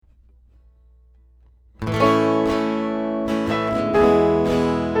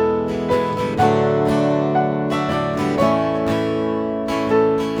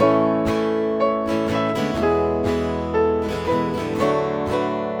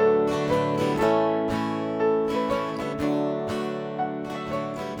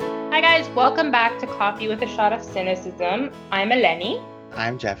guys, welcome back to Coffee with a Shot of Cynicism. I'm Eleni.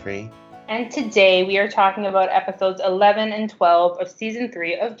 I'm Jeffrey. And today we are talking about episodes 11 and 12 of season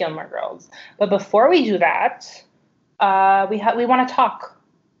 3 of Gilmore Girls. But before we do that, we want to talk.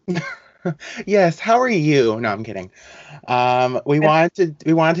 Yes, how are you? No, I'm kidding. We wanted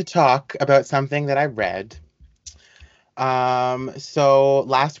to talk about something that I read. So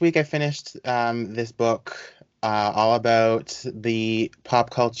last week I finished this book all about the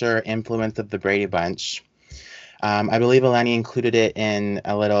pop culture influence of the Brady Bunch. I believe Eleni included it in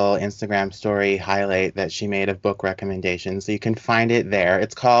a little Instagram story highlight that she made of book recommendations. So you can find it there.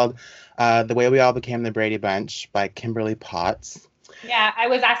 It's called The Way We All Became the Brady Bunch by Kimberly Potts. Yeah, I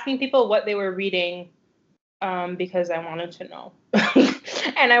was asking people what they were reading because I wanted to know.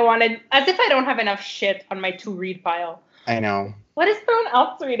 And I wanted, as if I don't have enough shit on my to-read pile. I know. What is everyone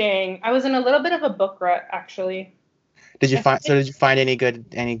else reading? I was in a little bit of a book rut, actually. Did you find any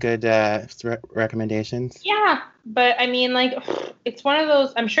good recommendations? Yeah, but I mean, like, it's one of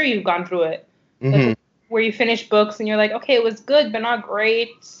those, I'm sure you've gone through it, Mm-hmm. where you finish books and you're like, okay, it was good, but not great.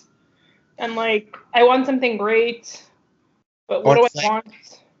 And like, I want something great, but what Or do it's I like, want?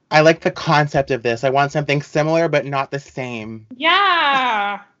 I like the concept of this. I want something similar but not the same.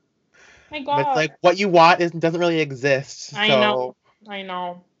 Yeah. My But it's God. like what you want doesn't really exist. I know. So I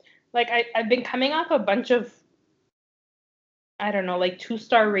know. Like, I've been coming off a bunch of, I don't know, like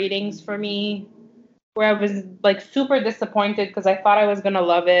 2-star ratings for me, where I was like super disappointed because I thought I was gonna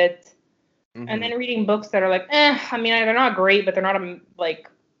love it. And hmm then reading books that are like, I mean, they're not great, but they're not like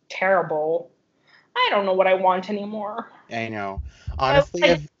terrible. I don't know what I want anymore. I know. Honestly,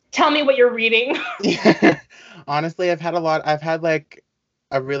 Like, tell me what you're reading. honestly, I've had like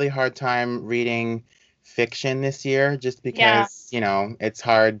a really hard time reading fiction this year just Yeah. because, it's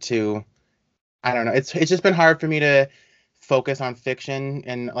hard to I don't know. It's just been hard for me to focus on fiction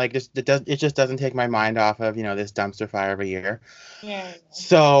and like it just doesn't take my mind off of, this dumpster fire of a year. Yeah.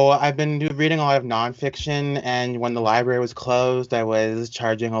 So I've been reading a lot of nonfiction, and when the library was closed, I was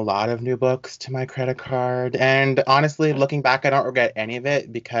charging a lot of new books to my credit card. And honestly, looking back, I don't regret any of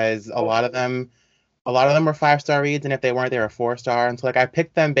it because a lot of them were 5-star reads, and if they weren't, they were 4-star. And so like I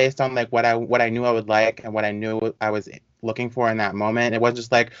picked them based on like what I knew I would like and what I knew I was looking for in that moment. It wasn't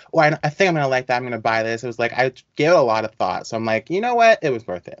just like, oh, I think I'm gonna like that, I'm gonna buy this. It was like I gave it a lot of thought. So I'm like, you know what? It was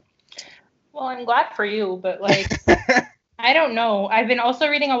worth it. Well, I'm glad for you, but like, I don't know. I've been also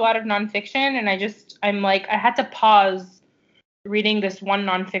reading a lot of nonfiction, and I'm like, I had to pause reading this one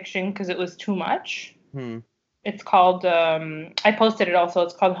nonfiction because it was too much. Hmm. It's called, I posted it also.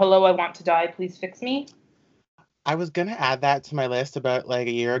 It's called Hello, I Want to Die, Please Fix Me. I was gonna add that to my list about like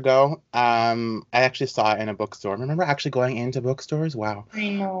a year ago. I actually saw it in a bookstore. Remember actually going into bookstores? Wow. I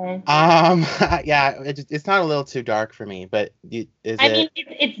know. Yeah, it's not a little too dark for me, but is I mean, it?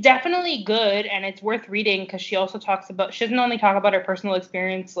 it's definitely good and it's worth reading because she also talks about, she doesn't only talk about her personal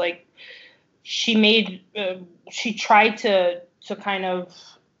experience. Like, she tried to kind of,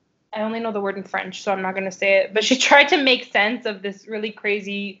 I only know the word in French, so I'm not going to say it, but she tried to make sense of this really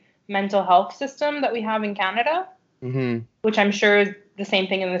crazy mental health system that we have in Canada, Mm-hmm. which I'm sure is the same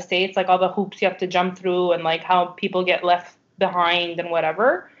thing in the States, like all the hoops you have to jump through and like how people get left behind and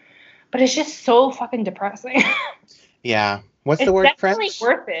whatever. But it's just so fucking depressing. Yeah. What's the It's word in definitely French?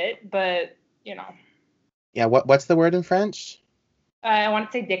 worth it, but you know, Yeah. What's the word in French? I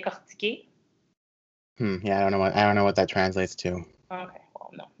want to say décortiquer. Yeah. I don't know what that translates to. Okay,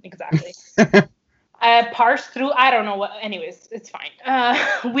 well, no, exactly. Parse through. I don't know what. Anyways, it's fine.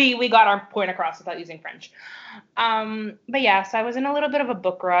 We got our point across without using French. But yeah, so I was in a little bit of a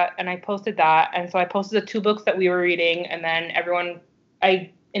book rut, and I posted that, and so I posted the 2 books that we were reading, and then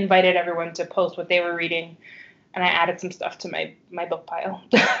I invited everyone to post what they were reading, and I added some stuff to my book pile.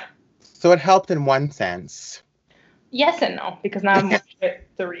 So it helped in one sense. Yes and no, because now I'm more shit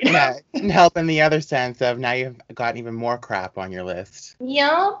to read. Yeah, it didn't help in the other sense of now you've got even more crap on your list.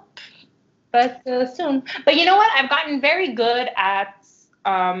 Yep, but soon. But you know what? I've gotten very good at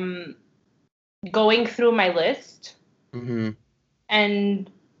um, going through my list Mm-hmm.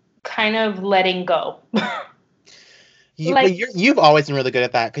 and kind of letting go. But Like, you've always been really good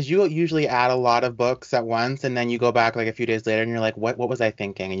at that because you usually add a lot of books at once, and then you go back like a few days later, and you're like, "What was I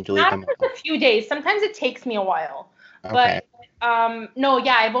thinking?" And you delete not them just all. a few days. Sometimes it takes me a while. But Okay. no,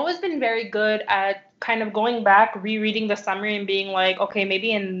 yeah, I've always been very good at kind of going back, rereading the summary and being like, okay,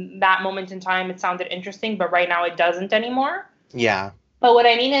 maybe in that moment in time it sounded interesting, but right now it doesn't anymore. Yeah. But what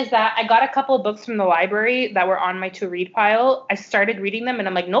I mean is that I got a couple of books from the library that were on my to read pile. I started reading them and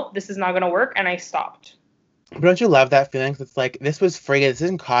I'm like, nope, this is not going to work. And I stopped. But don't you love that feeling? 'Cause it's like, this was free. This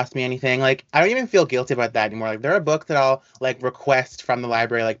didn't cost me anything. Like, I don't even feel guilty about that anymore. Like, there are books that I'll like request from the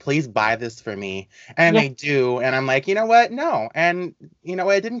library, like, please buy this for me. And Yeah, they do. And I'm like, you know what? No. And you know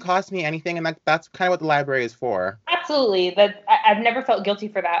what? It didn't cost me anything. And that's kind of what the library is for. absolutely. I've never felt guilty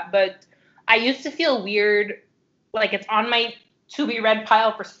for that, but I used to feel weird, like it's on my to be read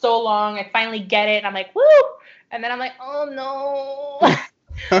pile for so long. I finally get it, and I'm like, woo! And then I'm like, oh no.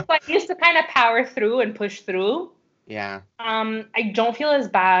 So I used to kind of power through and push through. Yeah. I don't feel as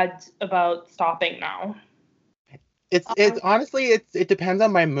bad about stopping now. It's honestly it depends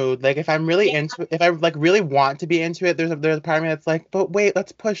on my mood. Like if I'm really Yeah. into if I like really want to be into it, there's a part of me that's like, but wait,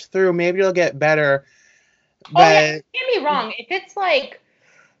 let's push through. Maybe it'll get better. Oh yeah, But don't get me wrong.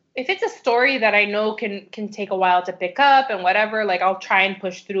 If it's a story that I know can take a while to pick up and whatever, like I'll try and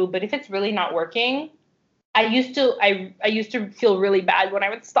push through. But if it's really not working, I used to feel really bad when I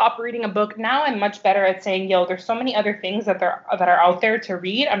would stop reading a book. Now I'm much better at saying, yo, there's so many other things that are out there to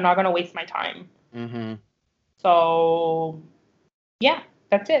read. I'm not gonna waste my time. hmm So yeah,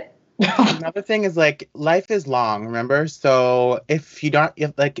 that's it. another thing is like life is long, remember? So if you don't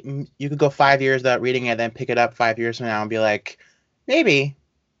if like you could go 5 years without reading it, then pick it up 5 years from now and be like, maybe.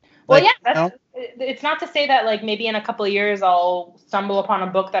 Well, Like, yeah, you that's know? it's not to say that like maybe in a couple of years I'll stumble upon a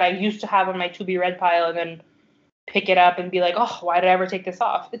book that I used to have on my to be read pile and then pick it up and be like, oh, why did I ever take this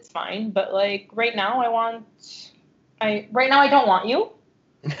off? It's fine, but like right now I don't want you.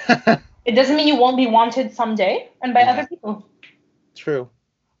 It doesn't mean you won't be wanted someday and by Yeah, other people. true.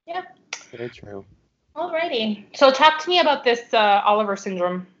 Yeah. Very true. Alrighty. So talk to me about this Oliver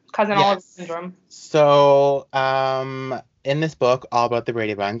syndrome, cousin Oliver Yes. syndrome. So, in this book, all about the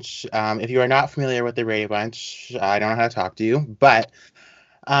Brady Bunch, if you are not familiar with the Brady Bunch, I don't know how to talk to you, but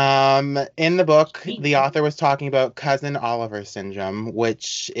in the book, the author was talking about cousin Oliver syndrome,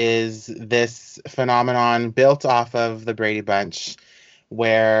 which is this phenomenon built off of the Brady Bunch,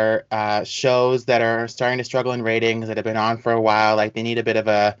 where shows that are starting to struggle in ratings that have been on for a while, like they need a bit of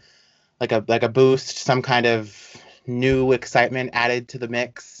a like a boost, some kind of new excitement added to the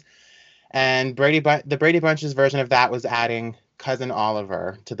mix. And the Brady Bunch's version of that was adding cousin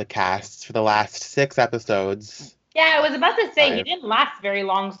Oliver to the cast for the last 6 episodes. Yeah, I was about to say he Five. didn't last very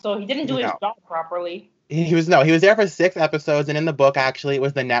long, so he didn't do his No. job properly. He was no, he was there for 6 episodes, and in the book, actually, it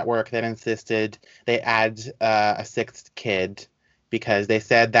was the network that insisted they add a sixth kid because they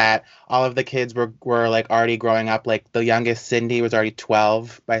said that all of the kids were like already growing up. Like the youngest Cindy was already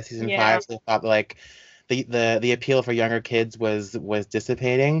 12 by season Yeah. five, so they thought like the appeal for younger kids was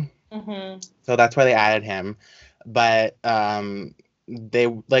dissipating. Hmm. So that's why they added him. But they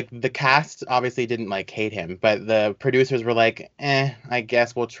like the cast obviously didn't like hate him, but the producers were like, I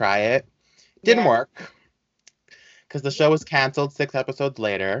guess we'll try it. Didn't Yeah. work because the show was canceled 6 episodes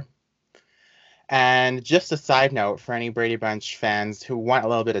later. And just a side note for any Brady Bunch fans who want a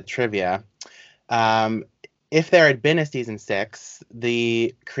little bit of trivia, um, if there had been a season 6,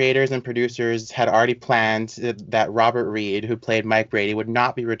 the creators and producers had already planned that Robert Reed, who played Mike Brady, would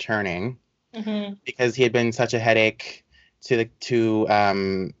not be returning Hmm. because he had been such a headache to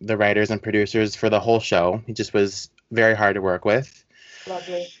the writers and producers for the whole show. He just was very hard to work with.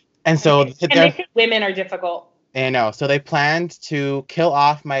 Lovely. And And so they're women are difficult. I know. So they planned to kill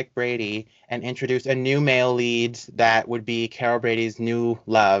off Mike Brady and introduce a new male lead that would be Carol Brady's new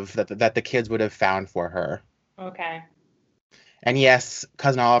love that the kids would have found for her. Okay. And yes,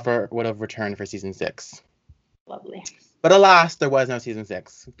 Cousin Oliver would have returned for season 6. Lovely. But alas, there was no season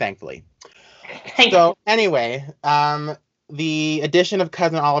 6, thankfully. Thank you. So anyway, the addition of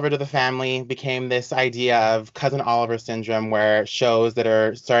Cousin Oliver to the family became this idea of Cousin Oliver syndrome, where shows that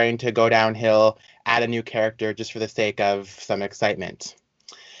are starting to go downhill add a new character just for the sake of some excitement.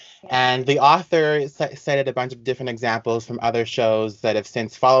 And the author cited a bunch of different examples from other shows that have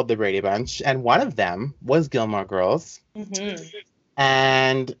since followed the Brady Bunch, and one of them was Gilmore Girls. Hmm.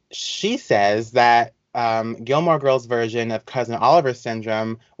 And she says that Gilmore Girls' version of Cousin Oliver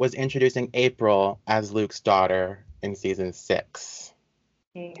syndrome was introducing April as Luke's daughter in season 6.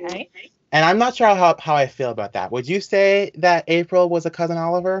 Okay. And I'm not sure how I feel about that. Would you say that April was a Cousin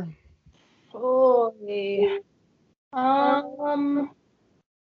Oliver? Oh, yeah. Um.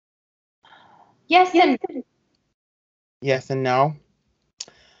 Yes and Yes and no.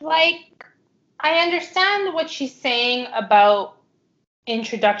 like I understand what she's saying about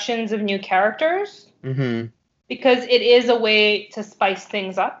introductions of new characters Mm-hmm. because it is a way to spice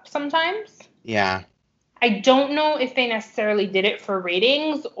things up sometimes. Yeah. I don't know if they necessarily did it for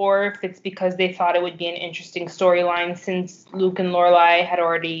ratings or if it's because they thought it would be an interesting storyline since Luke and Lorelai had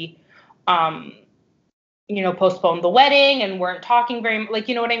already, um, postponed the wedding and weren't talking very like,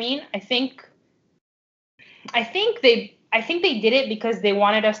 you know what I mean? I think I think they did it because they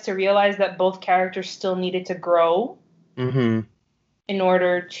wanted us to realize that both characters still needed to grow Mm-hmm. in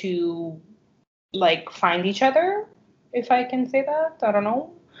order to like find each other, if I can say that. I don't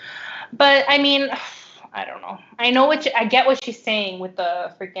know. But I mean, I don't know. I get what she's saying with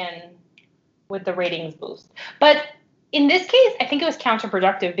the ratings boost. But in this case, I think it was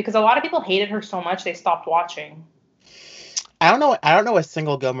counterproductive because a lot of people hated her so much they stopped watching. I don't know a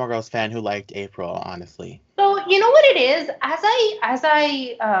single Gilmore Girls fan who liked April, honestly. So you know what it is?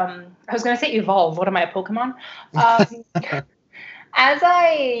 I was gonna say evolve. What am I, a Pokemon? Um, as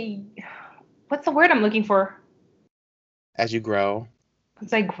I what's the word I'm looking for? As you grow.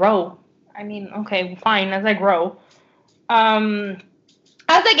 As I grow. I mean, okay, fine. As I grow, um,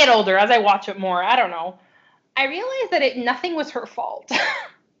 as I get older, as I watch it more, I don't know. I realized that nothing was her fault.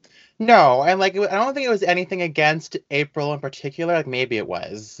 No, and like I don't think it was anything against April in particular. Like maybe it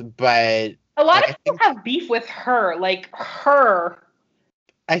was, but A lot like of people have beef with her, like her,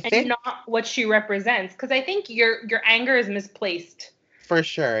 I and think not what she represents. Because I think your anger is misplaced. for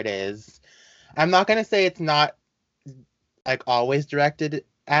sure it is. I'm not gonna say it's not like always directed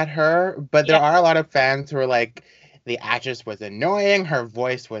at her, but there Yeah. are a lot of fans who are like the actress was annoying, her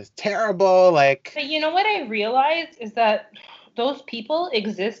voice was terrible, like But you know what I realized is that those people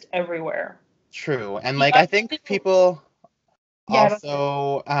exist everywhere. true. And You like got people. Yeah.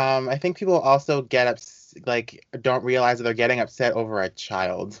 I think people also like don't realize that they're getting upset over a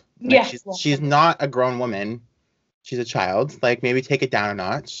child. Like Yeah. she's not a grown woman. She's a child. Like maybe take it down a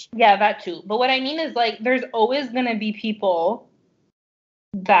notch. Yeah, that too. But what I mean is like there's always gonna be people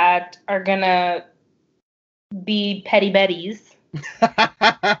that are gonna be petty betties.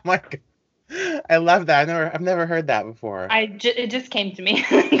 Like I love that. I've never heard that before. It just came to me.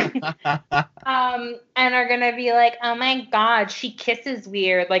 And are gonna be like, oh my god, she kisses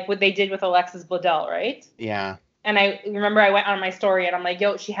weird, like what they did with Alexis Bledel, right? Yeah. And I remember I went on my story and I'm like,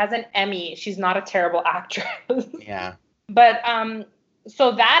 yo, she has an Emmy. She's not a terrible actress. Yeah. But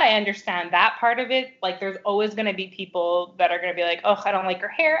so that I understand that part of it. Like there's always gonna be people that are gonna be like, oh, I don't like her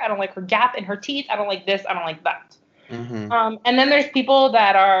hair, I don't like her gap in her teeth, I don't like this, I don't like that. Mm-hmm. And then there's people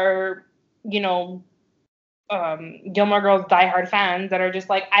that are, you know, Gilmore Girls diehard fans that are just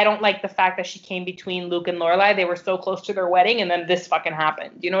like, I don't like the fact that she came between Luke and Lorelai. They were so close to their wedding, and then this fucking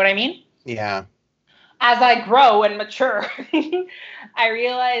happened. You know what I mean? Yeah. As I grow and mature, I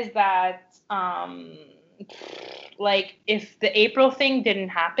realize that, like, if the April thing didn't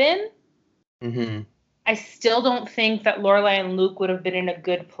happen, Mm-hmm. I still don't think that Lorelai and Luke would have been in a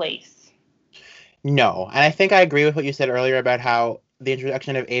good place. No, and I think I agree with what you said earlier about how the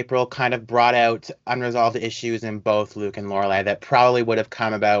introduction of April kind of brought out unresolved issues in both Luke and Lorelai that probably would have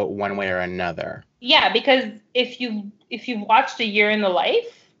come about one way or another. Yeah, because if you've watched A Year in the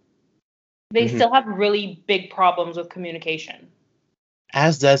Life, they Hmm. still have really big problems with communication.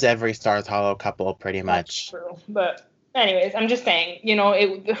 As does every Stars Hollow couple, pretty That's much. true. But anyways, I'm just saying, you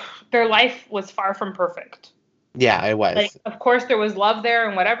know, their life was far from perfect. Yeah, it Like, was. of course, there was love there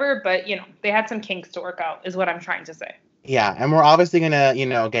and whatever, but you know, they had some kinks to work out, is what I'm trying to say. Yeah, and we're obviously gonna,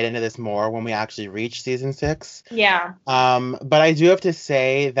 get into this more when we actually reach season 6. Yeah. But I do have to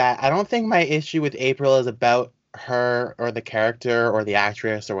say that I don't think my issue with April is about her or the character or the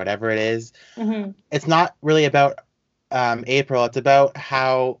actress or whatever it is. Hmm. It's not really about April. It's about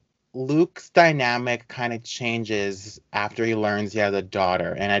how Luke's dynamic kind of changes after he learns he has a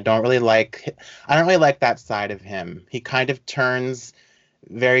daughter, and I don't really like that side of him. He kind of turns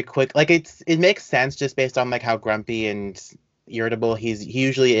very quick. Like it makes sense just based on like how grumpy and irritable he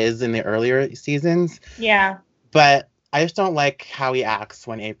usually is in the earlier seasons, Yeah. but I just don't like how he acts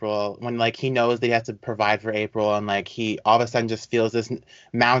when like he knows that he has to provide for April and like he all of a sudden just feels this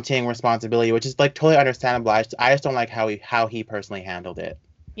mounting responsibility, which is like totally understandable. I just don't like how he personally handled it.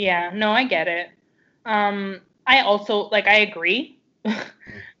 Yeah. No, I get it. I also like I agree.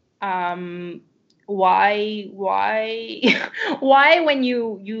 um why why when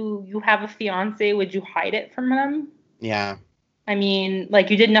you have a fiance would you hide it from them? Yeah. I mean, like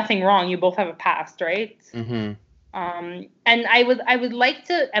you did nothing wrong. You both have a past, right? Mm-hmm. And I would like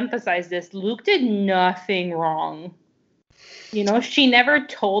to emphasize this. Luke did nothing wrong. You know, she never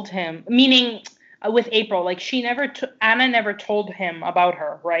told him, meaning with April, like Anna never told him about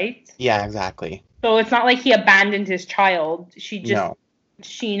her, right? Yeah, exactly. So it's not like he abandoned his child. No.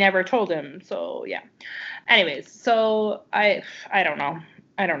 She never told him. So yeah. Anyways, so I don't know.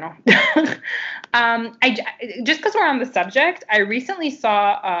 I don't know. Just because we're on the subject, I recently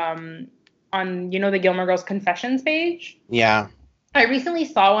saw on the Gilmore Girls confessions page. Yeah. I recently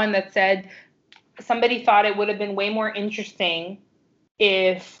saw one that said somebody thought it would have been way more interesting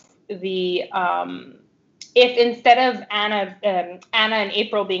if the if instead of Anna and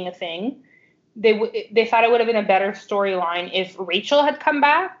April being a thing, they thought it would have been a better storyline if Rachel had come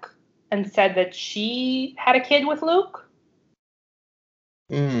back and said that she had a kid with Luke.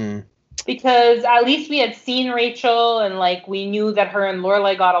 Because at least we had seen Rachel, and like we knew that her and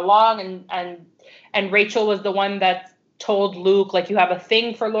Lorelai got along, and Rachel was the one that told Luke, like, you have a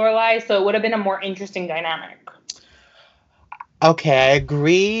thing for Lorelai, so it would have been a more interesting dynamic. Okay, I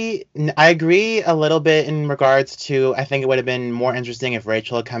agree. I agree a little bit in regards to, I think it would have been more interesting if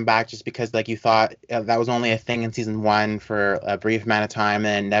Rachel had come back, just because, like, you thought that was only a thing in season 1 for a brief amount of time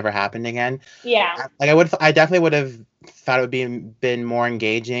and it never happened again. Yeah. Like, I definitely would have thought it would been more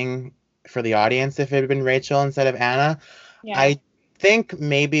engaging for the audience if it had been Rachel instead of Anna. Yeah. I think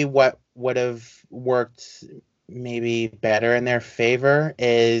maybe what would have worked maybe better in their favor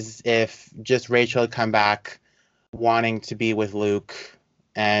is if just Rachel had come back wanting to be with Luke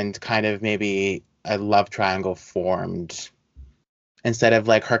and kind of maybe a love triangle formed instead of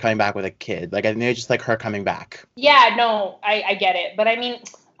like her coming back with a kid. Like, I think just like her coming back. Yeah, no, I get it. But I mean,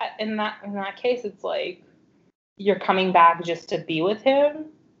 in that case, it's like you're coming back just to be with him.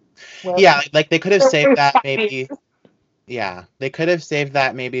 Yeah, like they could have saved that maybe. Yeah, they could have saved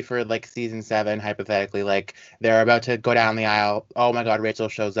that maybe for like season 7, hypothetically. Like they're about to go down the aisle. Oh my God, Rachel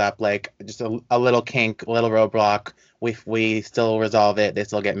shows up. Like just a little kink, a little roadblock. We still resolve it. They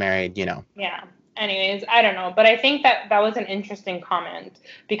still get married. You know. Yeah. Anyways, I don't know, but I think that was an interesting comment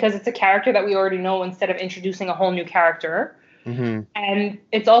because it's a character that we already know instead of introducing a whole new character. Mm-hmm. And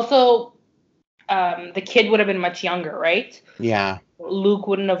it's also the kid would have been much younger, right? Yeah. Luke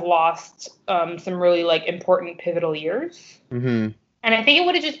wouldn't have lost some really like important pivotal years. Mm-hmm. And I think it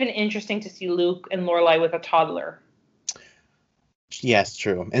would have just been interesting to see Luke and Lorelai with a toddler. Yes,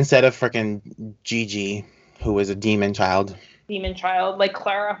 true. Instead of freaking Gigi, who was a demon child. Demon child, like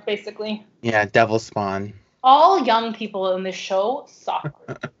Clara, basically. Yeah, devil spawn. All young people in this show suck.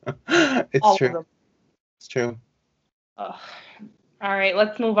 It's all true. Of them. It's true. Ugh. All right,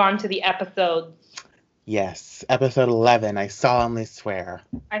 let's move on to the episodes. Yes, episode 11, I solemnly swear.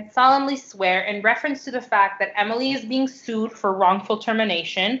 I solemnly swear, in reference to the fact that Emily is being sued for wrongful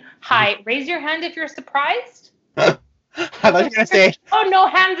termination. Hi, raise your hand if you're surprised. I thought you were going to say... Oh, no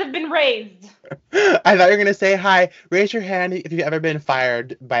hands have been raised. I thought you were going to say, hi, raise your hand if you've ever been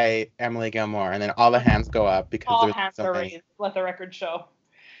fired by Emily Gilmore, and then all the hands go up because all there's hands so are many. raised. Let the record show.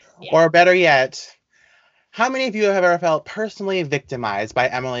 Yeah. Or better yet, how many of you have ever felt personally victimized by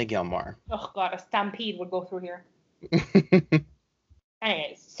Emily Gilmore? Oh, God, a stampede would go through here.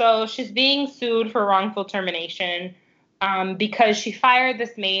 Anyways, so she's being sued for wrongful termination because she fired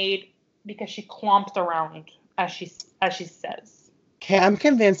this maid because she clomped around, as she says. Okay, I'm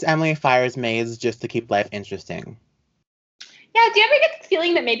convinced Emily fires maids just to keep life interesting. Yeah, do you ever get the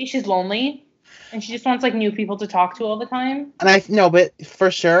feeling that maybe she's lonely and she just wants like new people to talk to all the time? And but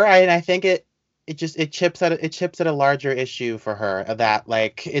for sure, I think it chips at a larger issue for her, that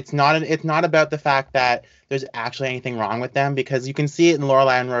like it's not about the fact that there's actually anything wrong with them, because you can see it in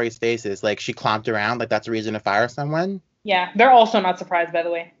Lorelai and Rory's faces. Like, she clomped around, like that's a reason to fire someone. Yeah, they're also not surprised, by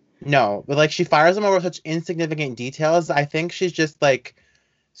the way. No, but like she fires them over such insignificant details. I think she's just like,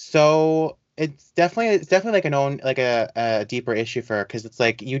 so it's definitely like a deeper issue for her, because it's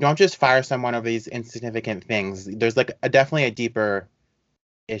like you don't just fire someone over these insignificant things. There's like definitely a deeper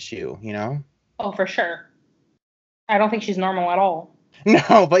issue, you know? Oh, for sure. I don't think she's normal at all.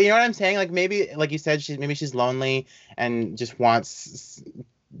 No, but you know what I'm saying? Like, maybe, like you said, she's lonely and just wants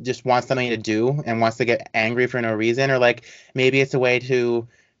something to do and wants to get angry for no reason, or like maybe it's a way to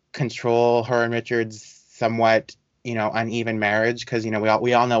control her and Richard's somewhat, uneven marriage, because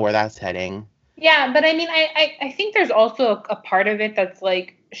we all know where that's heading. Yeah, but I mean, I think there's also a part of it that's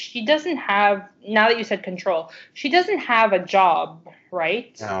like she doesn't have, now that you said control, she doesn't have a job,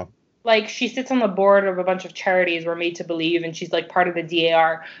 right? No. Like, she sits on the board of a bunch of charities, we're made to believe, and she's like part of the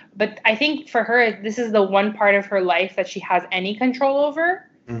DAR. But I think for her, this is the one part of her life that she has any control over.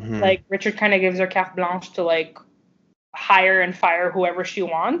 Mm-hmm. Like, Richard kind of gives her carte blanche to like hire and fire whoever she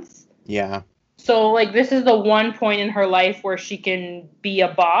wants. Yeah. So like, this is the one point in her life where she can be a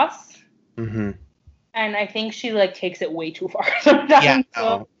boss. Mm-hmm. And I think she like takes it way too far sometimes. Yeah,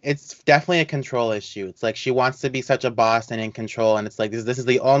 no, it's definitely a control issue. It's like she wants to be such a boss and in control, and it's like this is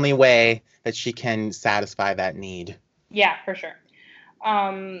the only way that she can satisfy that need. Yeah, for sure.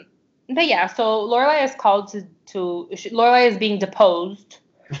 But yeah, so Lorelai is called Lorelai is being deposed,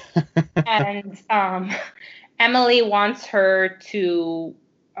 and Emily wants her to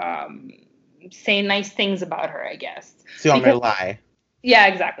say nice things about her, I guess. So I'm gonna lie. Yeah,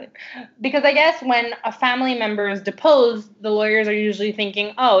 exactly. Because I guess when a family member is deposed, the lawyers are usually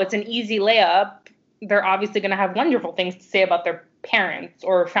thinking, oh, it's an easy layup. they're obviously going to have wonderful things to say about their parents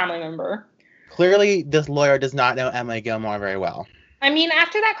or family member. Clearly, this lawyer does not know Emily Gilmore very well. I mean,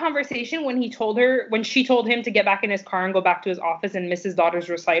 after that conversation, when she told him to get back in his car and go back to his office and miss his daughter's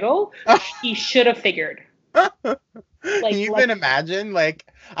recital, he should have figured. You can imagine,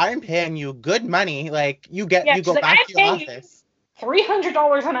 like, I'm paying you good money. Like, you go like, back to your office.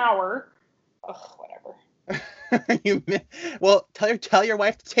 $300 an hour. Ugh, whatever. Well, tell your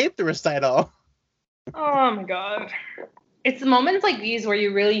wife to tape the recital. Oh my god. It's the moments like these where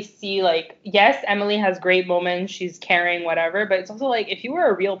you really see, like, yes, Emily has great moments, she's caring, whatever, but it's also like, if you were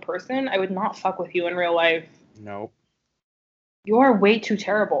a real person, I would not fuck with you in real life. Nope. You are way too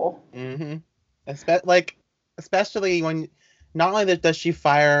terrible. Mm-hmm. Especially when not only does she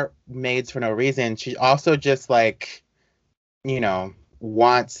fire maids for no reason, she also just, like,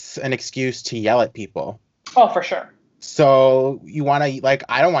 wants an excuse to yell at people. Oh, for sure. So you want to, like,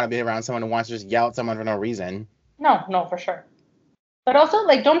 I don't want to be around someone who wants to just yell at someone for no reason. No, for sure. But also,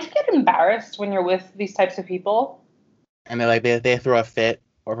 like, don't you get embarrassed when you're with these types of people? And they throw a fit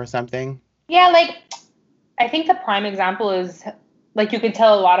over something? Yeah, like, I think the prime example is, like, you can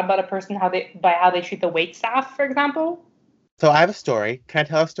tell a lot about a person by how they treat the wait staff, for example. So I have a story. Can I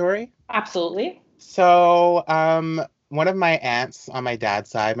tell a story? Absolutely. So, one of my aunts on my dad's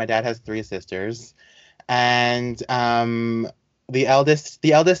side, my dad has 3 sisters, and the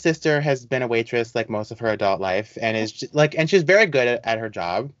eldest sister has been a waitress like most of her adult life, and is just, like, and she's very good at her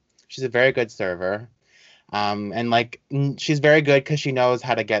job. She's a very good server, and like she's very good because she knows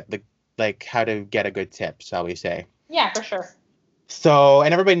how to get a good tip, shall we say? Yeah, for sure. So,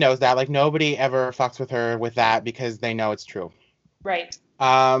 and everybody knows that. Like, nobody ever fucks with her with that because they know it's true. Right.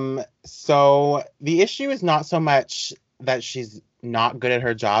 So the issue is not so much that she's not good at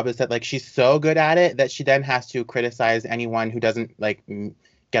her job, is that, like, she's so good at it that she then has to criticize anyone who doesn't, like,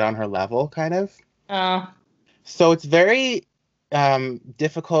 get on her level, kind of. So it's very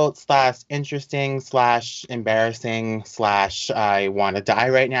difficult / interesting / embarrassing / I want to die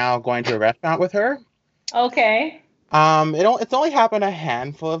right now going to a restaurant with her. Okay. It's only happened a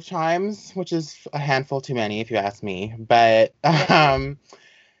handful of times, which is a handful too many if you ask me. But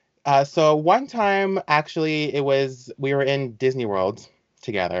so one time, actually, we were in Disney World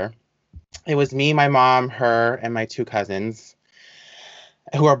together. It was me, my mom, her, and my 2 cousins,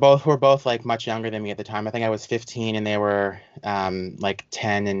 who were both like much younger than me at the time. I think I was 15 and they were like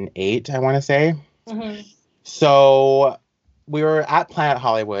 10 and 8, I want to say. Mm-hmm. So we were at Planet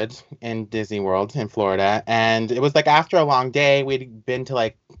Hollywood in Disney World in Florida, and it was like after a long day. We'd been to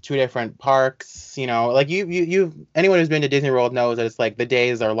like 2 different parks, like anyone who's been to Disney World knows that it's like the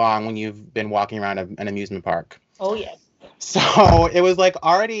days are long when you've been walking around an amusement park. Oh yes. So it was like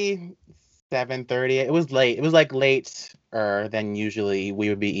already 7:30. It was late. It was like later than usually we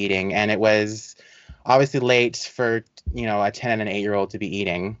would be eating, and it was obviously late for a 10 and an 8-year-old to be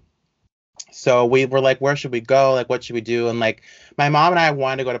eating. So we were like, where should we go? Like, what should we do? And like, my mom and I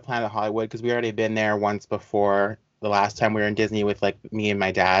wanted to go to Planet Hollywood because we already been there once before, the last time we were in Disney with like me and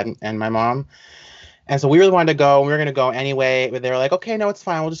my dad and my mom. And so we really wanted to go. And we were going to go anyway. But they were like, okay, no, it's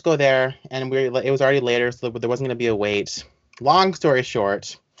fine. We'll just go there. And it was already later, so there wasn't going to be a wait. Long story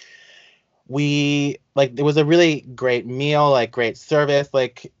short, it was a really great meal, like great service.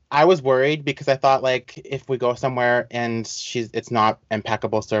 Like, I was worried because I thought, like, if we go somewhere and it's not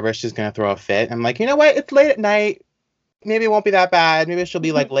impeccable service, she's going to throw a fit. I'm like, you know what? It's late at night. Maybe it won't be that bad. Maybe she'll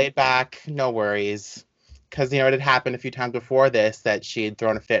be like laid back. No worries. Because, it had happened a few times before this that she had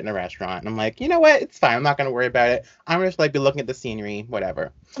thrown a fit in a restaurant. And I'm like, you know what? It's fine. I'm not going to worry about it. I'm just like be looking at the scenery,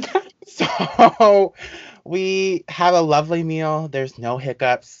 whatever. So we have a lovely meal. There's no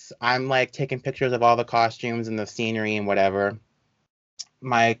hiccups. I'm like taking pictures of all the costumes and the scenery and whatever.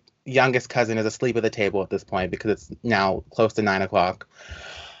 My youngest cousin is asleep at the table at this point because it's now close to 9:00.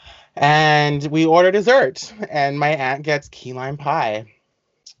 And we order dessert, and my aunt gets key lime pie.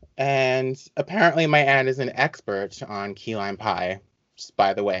 And apparently my aunt is an expert on key lime pie. Just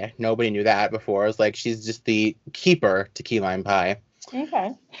by the way, nobody knew that before. It's like she's just the keeper to key lime pie.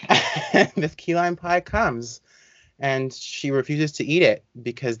 Okay. And this key lime pie comes, and she refuses to eat it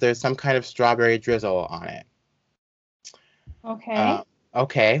because there's some kind of strawberry drizzle on it. Okay.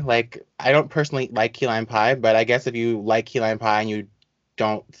 Okay, like, I don't personally like key lime pie, but I guess if you like key lime pie and you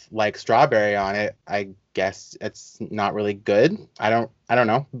don't like strawberry on it, I guess it's not really good. I don't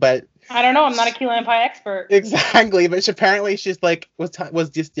know, but I don't know. I'm not a key lime pie expert. Exactly, but apparently she's like was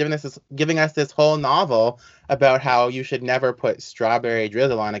just giving us this whole novel about how you should never put strawberry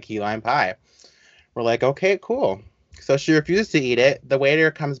drizzle on a key lime pie. We're like, okay, cool. So she refuses to eat it. The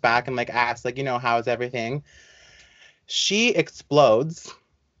waiter comes back and like asks, like, how's everything? She explodes.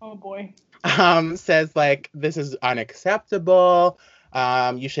 Oh boy. says like this is unacceptable.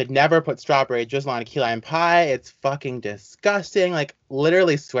 You should never put strawberry drizzle on a key lime pie. It's fucking disgusting. Like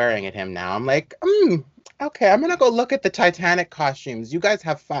literally swearing at him now. I'm like, okay, I'm gonna go look at the Titanic costumes. You guys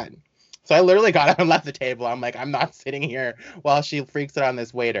have fun. So I literally got up and left the table. I'm like, I'm not sitting here while she freaks out on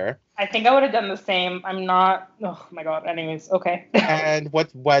this waiter. I think I would have done the same. I'm not. Oh my god. Anyways, okay. And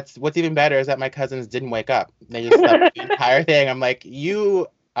what's even better is that my cousins didn't wake up. They just slept the entire thing. I'm like, you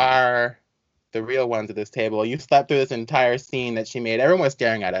are the real ones at this table. You slept through this entire scene that she made. Everyone was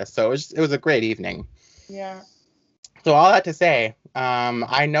staring at us, so it was a great evening. Yeah. So all that to say,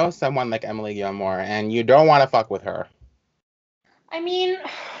 I know someone like Emily Gilmore, and you don't want to fuck with her. I mean,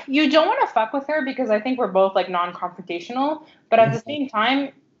 you don't want to fuck with her because I think we're both like non-confrontational, but at the same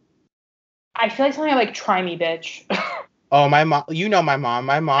time, I feel like something like try me, bitch. Oh, my mom. You know my mom.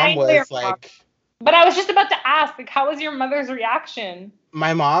 My mom was like. But I was just about to ask, like, how was your mother's reaction?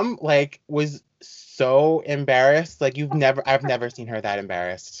 My mom like was so embarrassed. Like I've never seen her that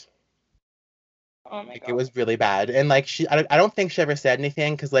embarrassed. Oh my Like god. it was really bad. And like I don't think she ever said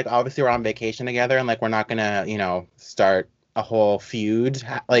anything because like obviously we're on vacation together and like we're not gonna start a whole feud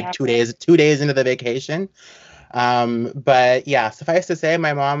like Yeah. 2 days into the vacation. But yeah, suffice to say,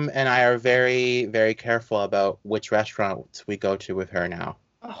 my mom and I are very, very careful about which restaurants we go to with her now.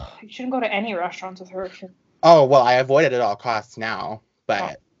 Oh, you shouldn't go to any restaurants with her. Oh, well, I avoid it at all costs now.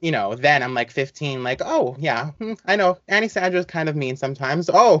 But, then I'm like 15, like, oh, yeah, I know. Annie Sandra's kind of mean sometimes.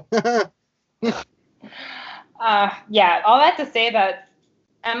 Oh. Yeah, all that to say that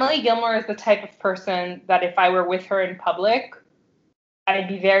Emily Gilmore is the type of person that if I were with her in public, I'd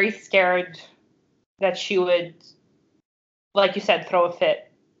be very scared that she would, like you said, throw a fit.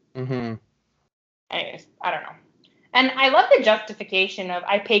 Mm-hmm. Anyways, I don't know. And I love the justification of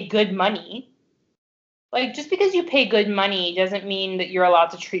I pay good money. Like, just because you pay good money doesn't mean that you're allowed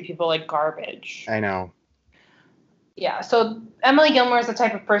to treat people like garbage. I know. Yeah, so Emily Gilmore is the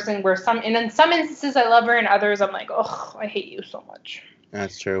type of person where in some instances I love her, and others I'm like, oh, I hate you so much.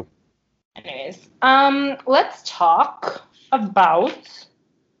 That's true. Anyways, let's talk about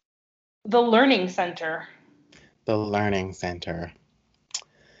the Learning Center. The Learning Center.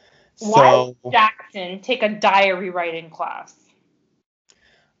 Why did Jackson take a diary writing class?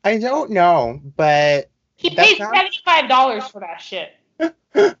 I don't know, but he paid $75 for that shit.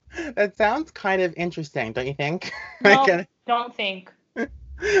 That sounds kind of interesting, don't you think? No, don't think.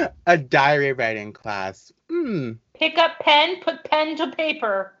 A diary writing class. Pick up pen, put pen to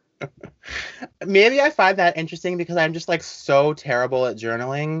paper. Maybe I find that interesting because I'm just like so terrible at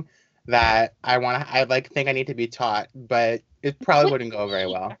journaling that I think I need to be taught, but it probably wouldn't go very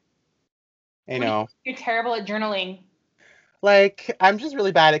well. You know. You're terrible at journaling. Like, I'm just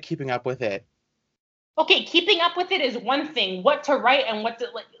really bad at keeping up with it. Okay, keeping up with it is one thing. What to write and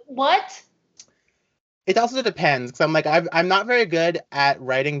what? It also depends, because I'm like I'm not very good at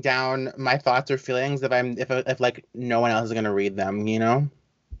writing down my thoughts or feelings if like no one else is gonna read them, you know?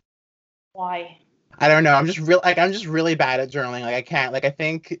 Why? I don't know. I'm just really bad at journaling. Like I can't. Like I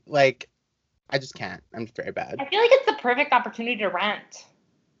think like I just can't. I'm just very bad. I feel like it's the perfect opportunity to rant.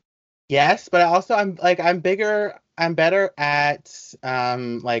 Yes, but also I'm better at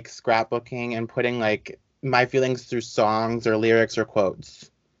like scrapbooking and putting like my feelings through songs or lyrics or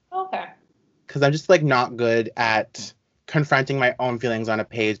quotes. Okay. Because I'm just like not good at confronting my own feelings on a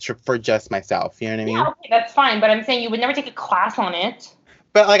page for just myself. You know what I mean? Yeah, okay, that's fine. But I'm saying you would never take a class on it.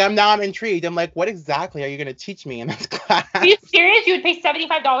 But like I'm intrigued. I'm like, what exactly are you gonna teach me in this class? Are you serious? You would pay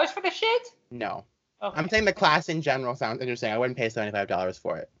 $75 for the shit? No. Okay. I'm saying the class in general sounds interesting. I wouldn't pay $75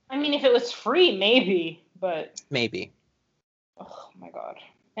 for it. I mean, if it was free, maybe, but maybe. Oh my god.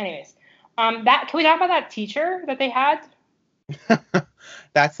 Anyways, can we talk about that teacher that they had?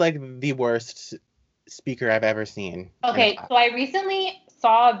 That's like the worst speaker I've ever seen. Okay, so I recently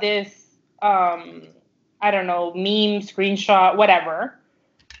saw this I don't know, meme, screenshot, whatever.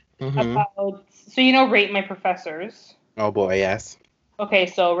 About, so Rate My Professors. Oh boy, yes. Okay,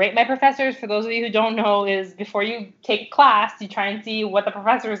 so Rate My Professors, for those of you who don't know, is before you take class, you try and see what the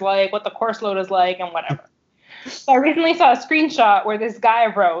professor is like, what the course load is like, and whatever. So I recently saw a screenshot where this guy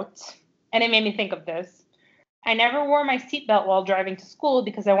wrote, and it made me think of this. I never wore my seatbelt while driving to school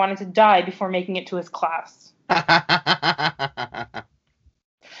because I wanted to die before making it to his class.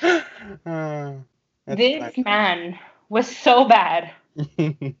 This man was so bad.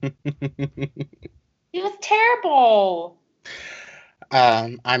 He was terrible.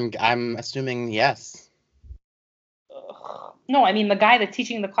 I'm assuming yes. Ugh. No, I mean the guy that's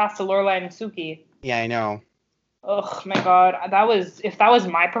teaching the class to Lorelai and Suki. Yeah, I know. Oh my god, if that was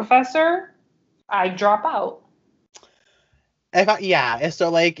my professor, I'd drop out. So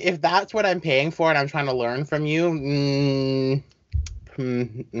like if that's what I'm paying for and I'm trying to learn from you,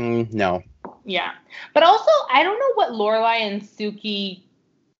 no. Yeah. But also, I don't know what Lorelai and Suki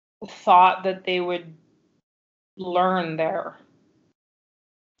thought that they would learn there.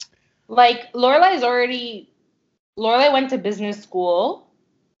 Like Lorelai went to business school,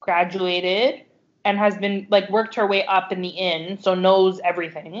 graduated, and has been like worked her way up in the inn, so knows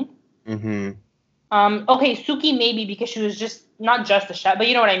everything. Mm-hmm. Okay, Suki maybe because she was just not just a chef, but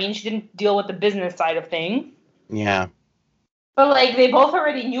you know what I mean. She didn't deal with the business side of things. Yeah. But like they both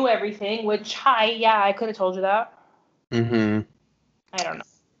already knew everything, which I could have told you that. Mm-hmm. I don't know.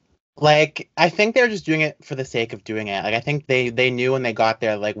 Like, I think they're just doing it for the sake of doing it. Like, I think they knew when they got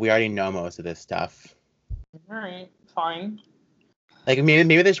there, like, we already know most of this stuff. All right, fine. Like, maybe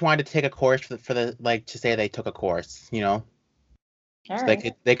they just wanted to take a course for the like to say they took a course, you know? All So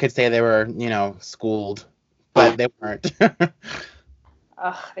right. they could say they were, schooled, but they weren't.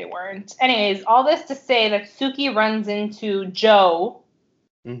 Ugh, they weren't. Anyways, all this to say that Suki runs into Joe,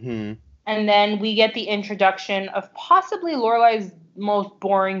 Mm-hmm. and then we get the introduction of possibly Lorelai's most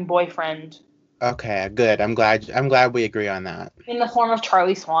boring boyfriend Okay, good. I'm glad we agree on that. in the form of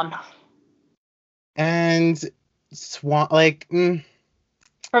Charlie Swan And Swan, like,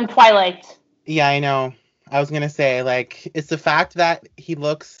 from Twilight. yeah, I know. I was gonna say, like, it's the fact that he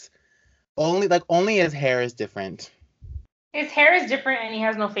looks only his hair is different. His hair is different and he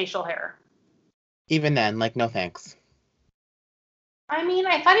has no facial hair. Even then, like, no thanks. I mean,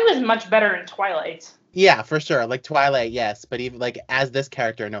 I thought he was much better in Twilight. Yeah, for sure. Like Twilight, yes, but even like as this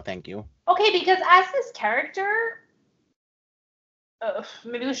character, no, thank you. Okay, because as this character,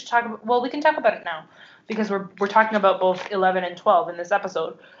 maybe we should talk about. Well, we can talk about it now because we're talking about both 11 and 12 in this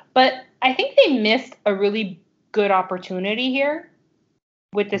episode. But I think they missed a really good opportunity here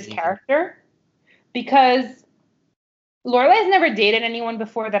with this character because Lorelai's never dated anyone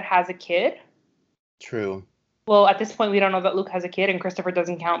before that has a kid. True. Well, at this point, we don't know that Luke has a kid, and Christopher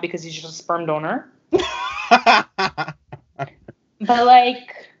doesn't count because he's just a sperm donor. But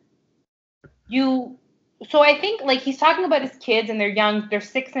like you so I think like he's talking about his kids and they're young, they're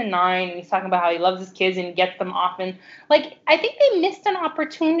 6 and 9, and he's talking about how he loves his kids and he gets them often. Like I think they missed an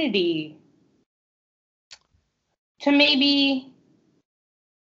opportunity to maybe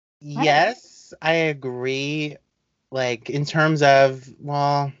Yes, I agree. Like in terms of,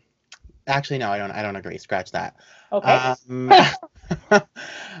 well, actually no, I don't agree. Scratch that. okay. Um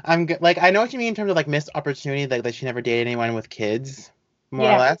I'm good. Like I know what you mean in terms of like missed opportunity, like that she never dated anyone with kids, more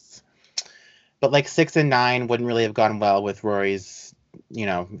or Yeah. less. But like 6 and 9 wouldn't really have gone well with Rory's,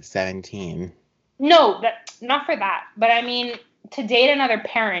 17. No, that not for that. But I mean to date another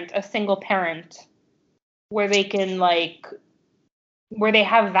parent, a single parent, where they can like where they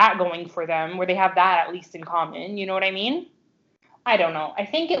have that going for them, where they have that at least in common, you know what I mean? I don't know. I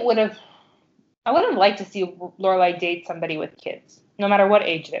would have liked to see Lorelai date somebody with kids, no matter what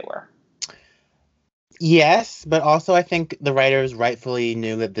age they were. Yes, but also I think the writers rightfully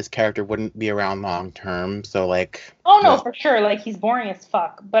knew that this character wouldn't be around long term. So like, Oh no, well, for sure. Like he's boring as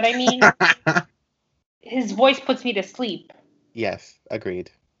fuck. But I mean, his voice puts me to sleep. yes, agreed.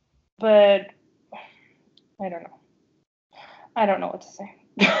 But I don't know. I don't know what to say.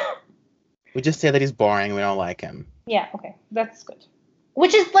 We just say that he's boring. We don't like him. Yeah, okay. That's good.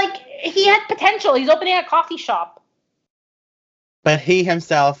 Which is like he had potential. He's opening a coffee shop. But he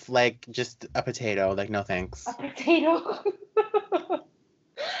himself, like, just a potato. Like, no thanks. A potato.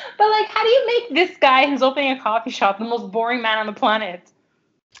 But like, how do you make this guy who's opening a coffee shop the most boring man on the planet?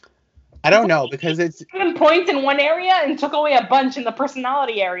 I don't know because it's 7 points in one area and took away a bunch in the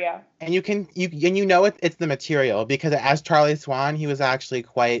personality area. and it's the material because as Charlie Swan, he was actually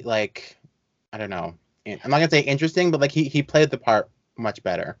quite like, I don't know. I'm not gonna say interesting, but like he played the part much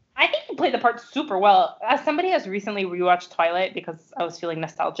better. I think he played the part super well. As somebody has recently rewatched Twilight because I was feeling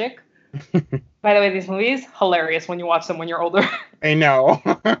nostalgic. By the way, these movies, hilarious when you watch them when you're older. I know.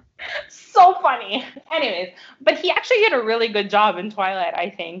 So funny. Anyways, but he actually did a really good job in Twilight, I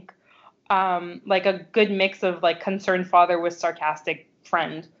think. Like a good mix of like concerned father with sarcastic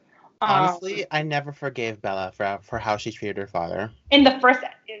friend. Honestly, I never forgave Bella for how she treated her father. In the first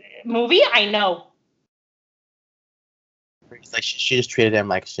movie, I know. It's like she just treated him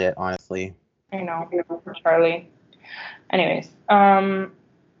like shit, honestly. I know, Charlie. Anyways,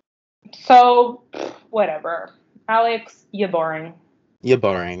 so whatever. Alex, you're boring. You're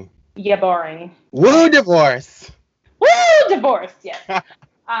boring. You're boring. Woo, divorce. Woo, divorce. Yes.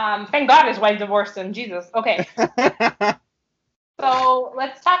 Thank God his wife divorced him. Jesus. Okay. So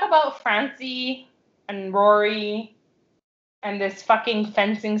let's talk about Francie and Rory and this fucking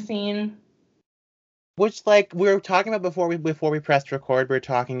fencing scene. Which, like, we were talking about before we pressed record, we were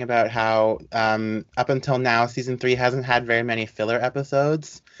talking about how up until now, season 3 hasn't had very many filler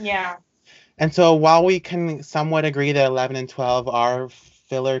episodes. Yeah. And so while we can somewhat agree that 11 and 12 are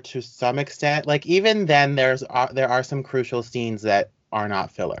filler to some extent, like even then there are some crucial scenes that are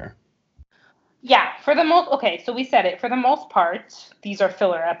not filler. Yeah, for the most okay, so we said it. For the most part, these are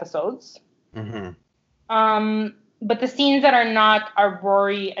filler episodes. Mm-hmm. But the scenes that are not are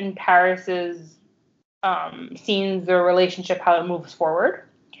Rory and Paris's scenes, their relationship, how it moves forward.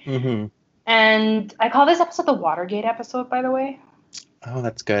 Mm-hmm. And I call this episode the Watergate episode, by the way. Oh,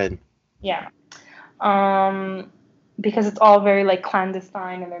 that's good. Yeah. Because it's all very like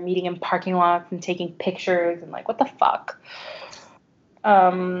clandestine and they're meeting in parking lots and taking pictures and like what the fuck.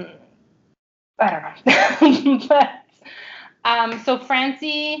 I don't know. But so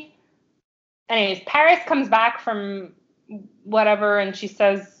Francie, anyways, Paris comes back from whatever and she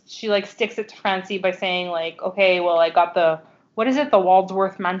says she like sticks it to Francie by saying like, okay, well I got the what is it, the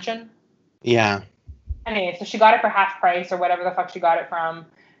Waldsworth mansion? Yeah. Anyway, so she got it for half price or whatever the fuck she got it from.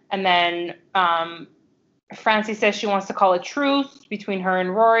 And then Francie says she wants to call a truce between her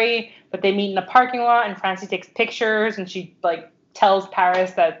and Rory, but they meet in a parking lot and Francie takes pictures and she like tells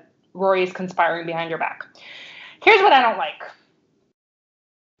Paris that Rory is conspiring behind her back. Here's what I don't like.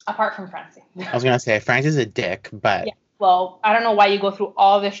 Apart from Francie. I was gonna say Francie's a dick, but yeah. Well, I don't know why you go through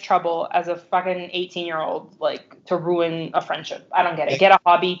all this trouble as a fucking 18-year-old like to ruin a friendship. I don't get it. Get a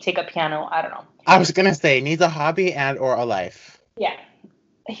hobby, take a piano, I don't know. I was gonna say needs a hobby and or a life. Yeah.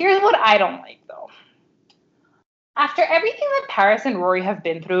 Here's what I don't like though. After everything that Paris and Rory have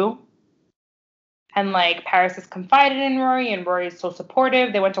been through, and like Paris has confided in Rory, and Rory is so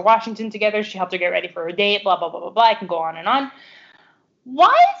supportive. They went to Washington together. She helped her get ready for her date. Blah blah blah blah blah. I can go on and on. Why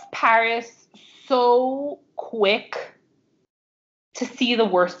is Paris so quick to see the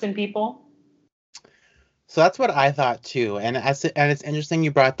worst in people? So that's what I thought too, and it's interesting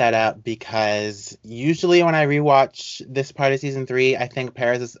you brought that up because usually when I rewatch this part of season 3, I think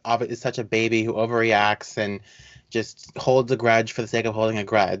Paris is such a baby who overreacts and just holds a grudge for the sake of holding a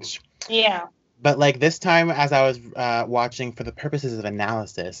grudge. Yeah. But like this time, as I was watching for the purposes of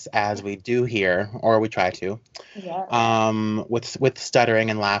analysis, as we do here, or we try to, with stuttering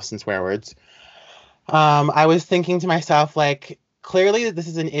and laughs and swear words, I was thinking to myself like, clearly this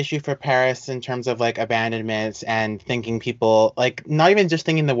is an issue for Paris in terms of like abandonment and thinking people like not even just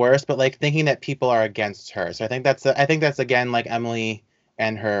thinking the worst, but like thinking that people are against her. So I think that's again like Emily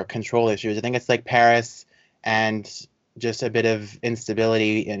and her control issues. I think it's like Paris and just a bit of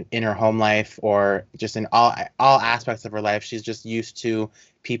instability in her home life or just in all aspects of her life. She's just used to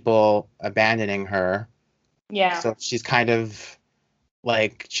people abandoning her. Yeah. So she's kind of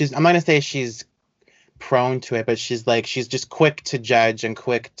like I'm not gonna say she's prone to it, but she's just quick to judge and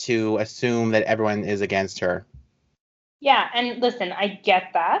quick to assume that everyone is against her. Yeah, and listen, I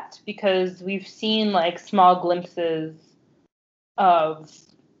get that because we've seen like small glimpses of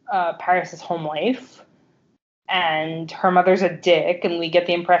Paris's home life. And her mother's a dick, and we get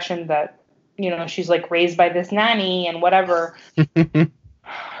the impression that, you know, she's like raised by this nanny and whatever,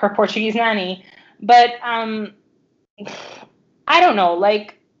 her Portuguese nanny. But I don't know,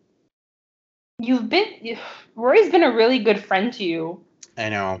 like Rory's been a really good friend to you. I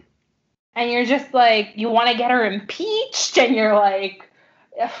know. And you're just like, you want to get her impeached, and you're like,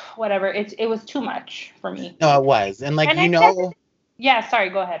 whatever. It was too much for me. No, it was, and like yeah. Sorry,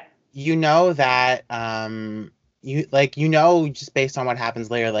 go ahead. You know that just based on what happens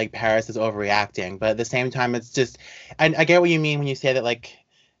later, like Paris is overreacting, but at the same time, it's just, I get what you mean when you say that like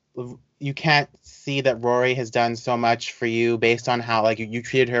you can't see that Rory has done so much for you based on how like you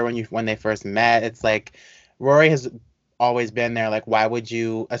treated her when they first met. It's like Rory has always been there. Like why would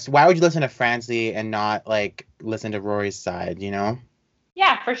you listen to Francie and not like listen to Rory's side, you know?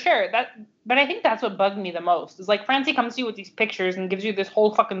 Yeah, for sure. But I think that's what bugged me the most. Is like Francie comes to you with these pictures and gives you this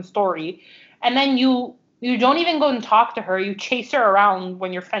whole fucking story, and then you don't even go and talk to her. You chase her around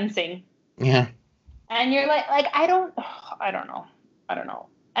when you're fencing. Yeah. And you're like I don't know.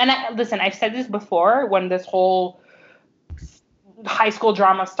 And listen, I've said this before when this whole high school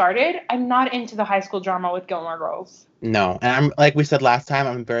drama started. I'm not into the high school drama with Gilmore Girls. No, and I'm like we said last time.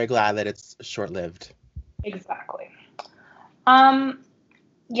 I'm very glad that it's short-lived. Exactly.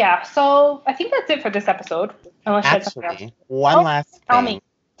 Yeah, so I think that's it for this episode. Actually, one last thing.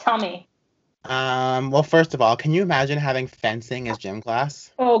 Tell me. Well, first of all, can you imagine having fencing as gym class?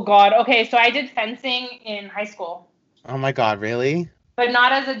 Oh, God. Okay, so I did fencing in high school. Oh, my God, really? But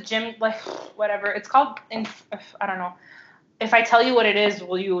not as a gym, like, whatever. It's called, I don't know. If I tell you what it is,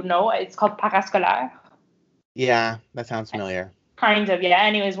 will you know? It's called parascolaire. Yeah, that sounds familiar. Kind of, yeah.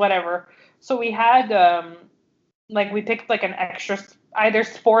 Anyways, whatever. So we had like we picked like an extra either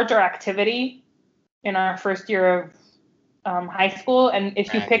sport or activity in our first year of high school, and Right.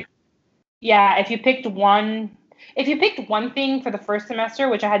 if you picked one thing for the first semester,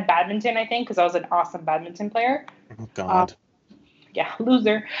 which I had badminton, I think, because I was an awesome badminton player. Oh, Uh, God. yeah,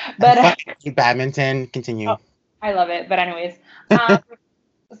 loser. I But fucking hate badminton. oh, Continue. I love it. But anyways, um,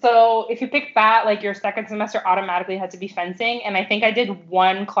 so if you picked that, like your second semester automatically had to be fencing, and I think I did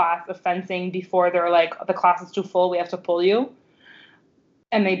one class of fencing before they're like the class is too full, we have to pull you,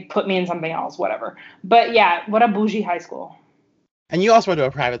 and they put me in something else, whatever. But yeah, what a bougie high school. And you also went to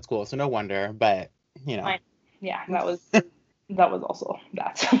a private school, so no wonder. But you know. I, yeah, that was also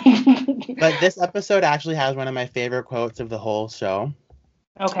that. But this episode actually has one of my favorite quotes of the whole show.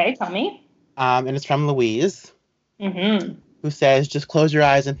 Okay, tell me. And it's from Louise, Mm-hmm. who says, "Just close your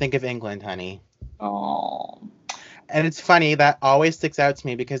eyes and think of England, honey." Oh. And it's funny, that always sticks out to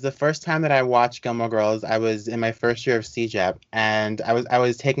me because the first time that I watched Gilmore Girls, I was in my first year of CEGEP, and I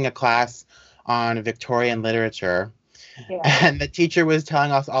was taking a class on Victorian literature, Yeah. and the teacher was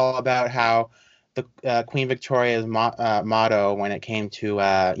telling us all about how the Queen Victoria's motto when it came to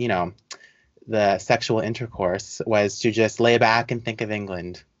the sexual intercourse was to just lay back and think of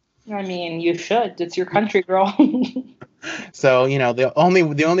England. I mean, you should. It's your country, girl. So the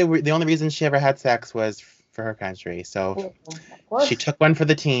only reason she ever had sex was for her country. So Of she course. took one for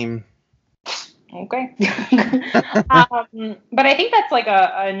the team. Okay. But I think that's like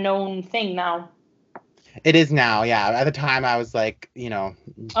a known thing now. It is now, yeah. At the time, I was like,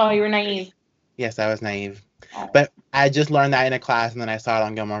 Oh, you were naive. yes, I was naive. Oh, But I just learned that in a class, and then I saw it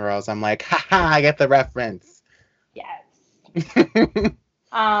on Gilmore Girls. I'm like, haha, I get the reference. yes.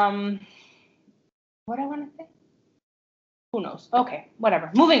 What I want to say? Who knows? Okay, whatever.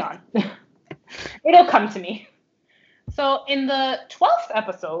 Moving on. It'll come to me. So in the 12th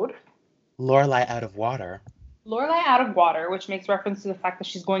episode, Lorelai out of water. Lorelai out of water, which makes reference to the fact that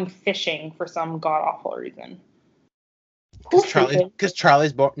she's going fishing for some god awful reason. Who Because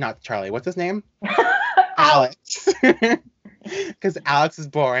Charlie's not Charlie. What's his name? Alex. Alex. Because Alex is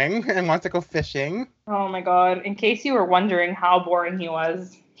boring and wants to go fishing. Oh my god! In case you were wondering how boring he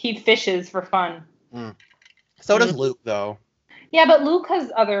was, he fishes for fun. So does Luke, though. Yeah, but Luke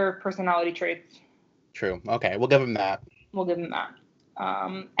has other personality traits. True. Okay, we'll give him that. We'll give him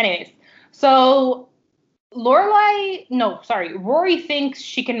that. Anyways, so Rory thinks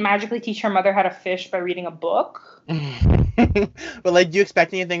she can magically teach her mother how to fish by reading a book. But like, do you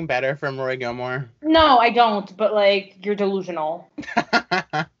expect anything better from Rory Gilmore? No, I don't. But like, you're delusional.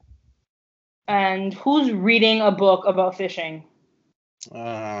 And who's reading a book about fishing?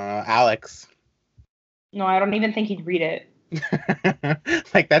 Alex. No, I don't even think he'd read it.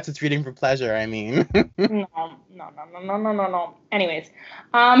 Like, that's its reading for pleasure, I mean. No. Anyways,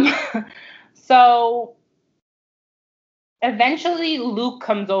 so eventually Luke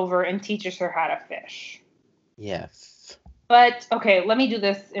comes over and teaches her how to fish. Yes. But okay, let me do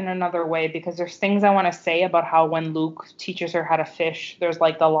this in another way because there's things I want to say about how when Luke teaches her how to fish, there's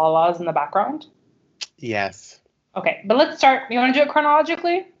like the la-las in the background. Yes. Okay, but let's start. You want to do it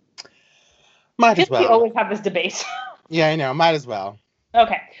chronologically? Might as well. We always have this debate. Yeah, I know. Might as well.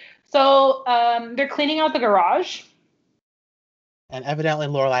 Okay, so they're cleaning out the garage. And evidently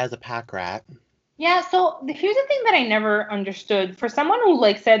Lorelai is a pack rat. Yeah, so here's the thing that I never understood. For someone who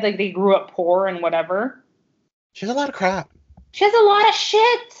like said like they grew up poor and whatever, She has a lot of crap. she has a lot of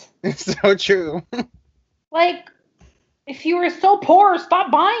shit. It's so true. Like, if you were so poor,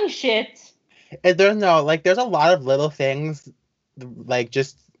 stop buying shit. There's a lot of little things, like,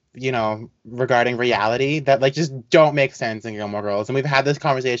 just, regarding reality that, like, just don't make sense in Gilmore Girls. And we've had this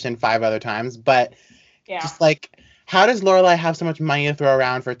conversation 5 other times, but Yeah. just, like, how does Lorelai have so much money to throw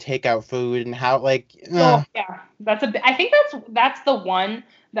around for takeout food, and how, like... Oh, yeah. I think that's the one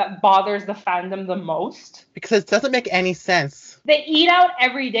that bothers the fandom the most. Because it doesn't make any sense. They eat out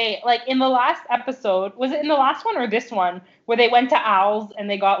every day. Like, in the last episode, was it in the last one or this one, where they went to Al's and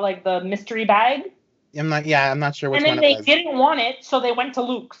they got, like, the mystery bag? I'm not sure which one it was. And then they didn't want it, so they went to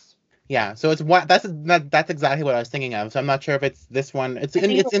Luke's. Yeah, so it's what that's exactly what I was thinking of. So I'm not sure if it's this one. It's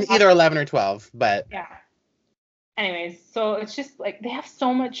in it's either 11 or 12, but yeah. Anyways, so it's just like they have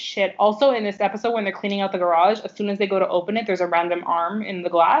so much shit. Also, in this episode, when they're cleaning out the garage, as soon as they go to open it, there's a random arm in the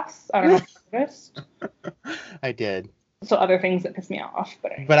glass. I don't know if you noticed. I did. So other things that piss me off,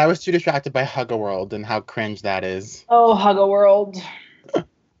 but I was too distracted by Hug-A-World and how cringe that is. Oh, Hug-A-World.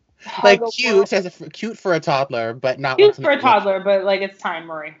 Like, cute for a toddler, but not cute for a toddler, but like it's time,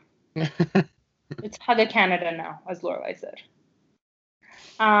 Murray. It's Hug-A-Canada now, as Lorelai said.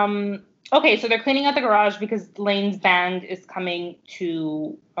 Okay, so they're cleaning out the garage because Lane's band is coming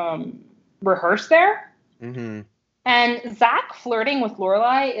to rehearse there. Mm-hmm. And Zach flirting with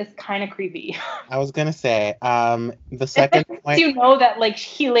Lorelai is kind of creepy. I was gonna say, the second Especially since point. you know that like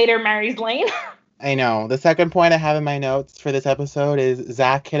he later marries Lane. I know. The second point I have in my notes for this episode is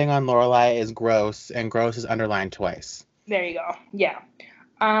Zach hitting on Lorelai is gross, and gross is underlined twice. There you go. Yeah.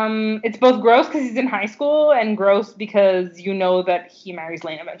 It's both gross because he's in high school and gross because you know that he marries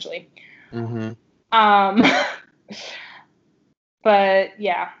Lane eventually. Mm-hmm. Um, but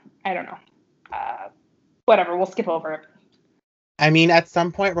yeah, I don't know. Whatever, we'll skip over it. I mean, at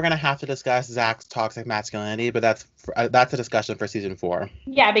some point we're gonna have to discuss Zach's toxic masculinity, but that's a discussion for season 4.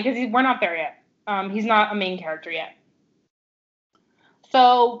 Yeah, because we're not there yet. He's not a main character yet.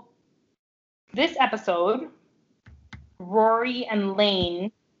 So this episode, Rory and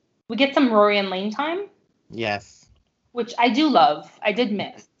Lane, we get some Rory and Lane time. Yes. Which I do love. I did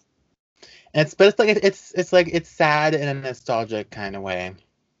miss. But it's like it's sad in a nostalgic kind of way.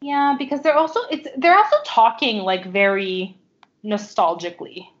 Yeah, because they're also talking like very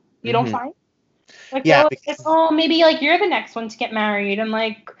nostalgically. You don't find? Like, yeah, like, oh, maybe like you're the next one to get married, and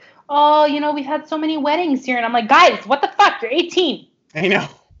like, oh, we've had so many weddings here, and I'm like, guys, what the fuck? You're 18. I know.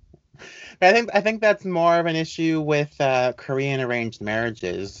 But I think that's more of an issue with Korean arranged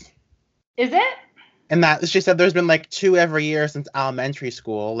marriages. Is it? And that she said there's been like 2 every year since elementary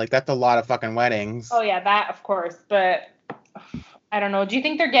school. Like that's a lot of fucking weddings. Oh yeah, that of course. But I don't know. Do you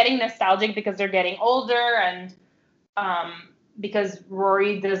think they're getting nostalgic because they're getting older and because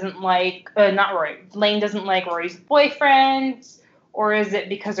Rory doesn't like not Rory, Lane doesn't like Rory's boyfriend, or is it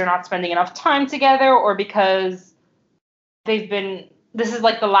because they're not spending enough time together, or because this is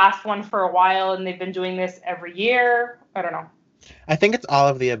like the last one for a while and they've been doing this every year? I don't know. I think it's all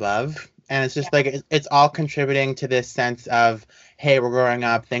of the above. And it's just like it's all contributing to this sense of, hey, we're growing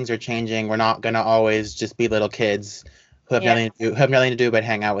up, things are changing. We're not gonna always just be little kids who have nothing to do but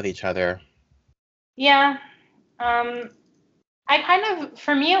hang out with each other. Yeah. For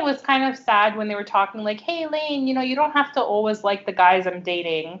me, it was kind of sad when they were talking like, hey, Lane, you don't have to always like the guys I'm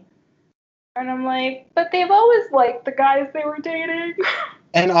dating. And I'm like, but they've always liked the guys they were dating.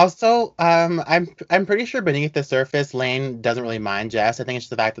 And also, I'm pretty sure beneath the surface, Lane doesn't really mind Jess. I think it's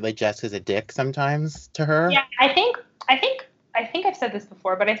just the fact that like Jess is a dick sometimes to her. Yeah, I think I've said this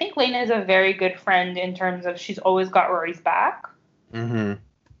before, but I think Lane is a very good friend in terms of she's always got Rory's back. Mm-hmm.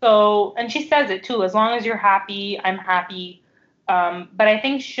 So, and she says it too. As long as you're happy, I'm happy. But I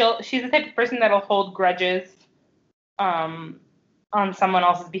think she's the type of person that'll hold grudges, on someone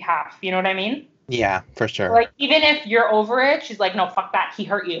else's behalf. You know what I mean? Yeah, for sure. Like, even if you're over it, she's like, no, fuck that. He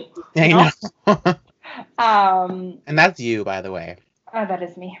hurt you. I know? And that's you, by the way. Oh, that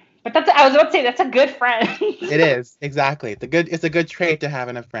is me. But I was about to say, that's a good friend. It is, exactly. It's a good trait to have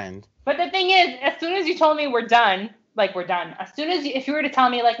in a friend. But the thing is, as soon as you told me we're done, like, we're done. As soon as if you were to tell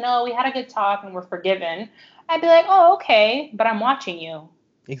me, like, no, we had a good talk and we're forgiven, I'd be like, oh, okay, but I'm watching you.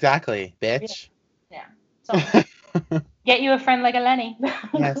 Exactly, bitch. Yeah. So, get you a friend like Eleni.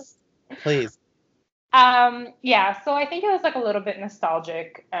 Yes, please. Yeah, so I think it was like a little bit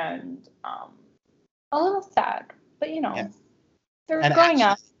nostalgic and a little sad, but Yes. they're growing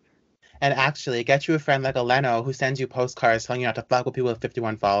up. And actually, get you a friend like Eleno who sends you postcards telling you not to fuck with people with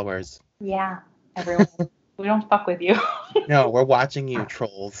 51 followers. Yeah, everyone. We don't fuck with you. No, we're watching you,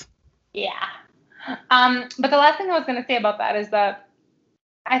 trolls. Yeah. But the last thing I was gonna say about that is that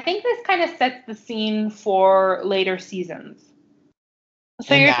I think this kind of sets the scene for later seasons.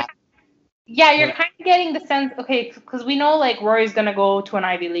 So you're kind of getting the sense, okay, because we know like Rory's gonna go to an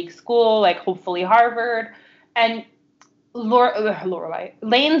Ivy League school, like hopefully Harvard, and Lorelai,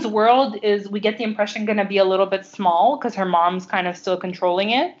 Lane's world is, we get the impression, gonna be a little bit small because her mom's kind of still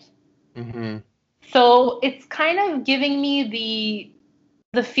controlling it. Mm-hmm. So it's kind of giving me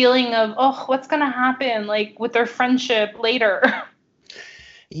the feeling of, oh, what's gonna happen like with their friendship later.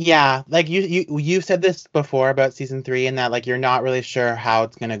 Yeah, like you said this before about season 3, and that like you're not really sure how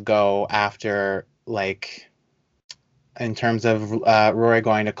it's gonna go after, like, in terms of Rory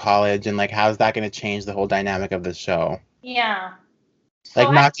going to college, and like how's that gonna change the whole dynamic of the show. Yeah.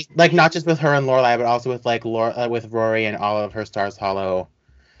 So not just with her and Lorelai, but also with like with Rory and all of her Stars Hollow.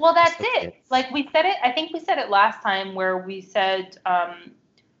 Well, that's it. Like we said it, I think we said it last time where we said,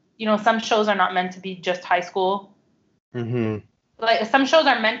 some shows are not meant to be just high school. Mm-hmm. Like some shows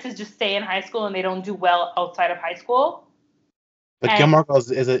are meant to just stay in high school and they don't do well outside of high school. But Gilmore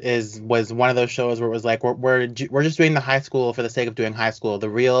Girls was one of those shows where it was like we're just doing the high school for the sake of doing high school. The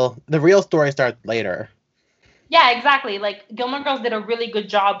real story starts later. Yeah, exactly. Like Gilmore Girls did a really good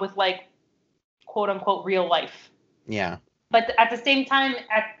job with like quote unquote real life. Yeah. But at the same time,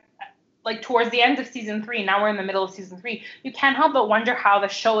 like towards the end of season 3, now we're in the middle of season 3, you can't help but wonder how the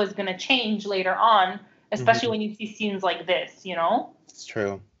show is going to change later on, especially when you see scenes like this, you know? It's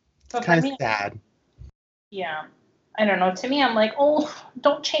true. But It's kind for of me, sad. yeah. I don't know. To me, I'm like, oh,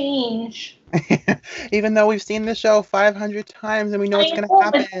 don't change. Even though we've seen the show 500 times and we know what's I going to know,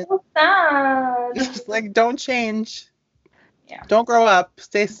 happen. it's so sad. It's just like, don't change. Yeah. Don't grow up.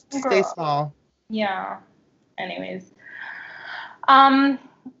 Stay Grow up. small. Yeah. Anyways.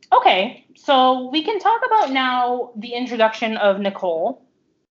 Okay. So we can talk about now the introduction of Nicole.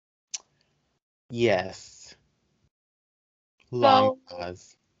 Yes. Long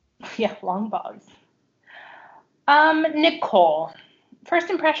pause. Yeah, long pause. Nicole. First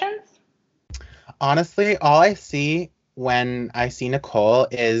impressions? Honestly, all I see when I see Nicole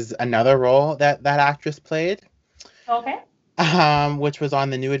is another role that actress played. Okay. Which was on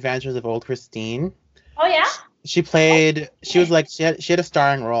The New Adventures of Old Christine. Oh yeah? She played. She was like she had a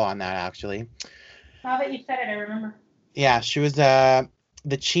starring role on that actually. Now that you said it, I remember. Yeah, she was the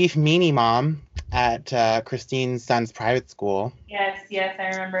chief meanie mom at Christine's son's private school. Yes, I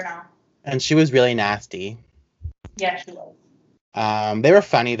remember now. And she was really nasty. Yeah, she was. They were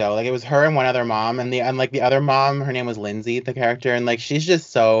funny though. Like it was her and one other mom, and the other mom, her name was Lindsay, the character, and like she's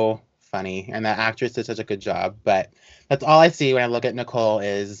just so funny, and that actress did such a good job. But that's all I see when I look at Nicole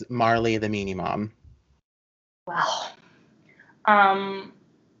is Marley, the meanie mom. Wow.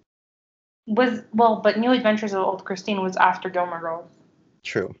 But New Adventures of Old Christine was after Gilmore Girls.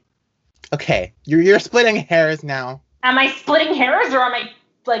 True. Okay, you're splitting hairs now. Am I splitting hairs, or am I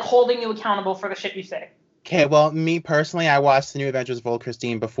like holding you accountable for the shit you say? Okay, well, me personally, I watched The New Adventures of Old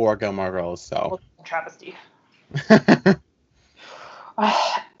Christine before Gilmore Girls, so. Travesty.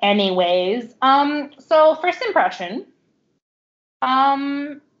 Anyways, so first impression,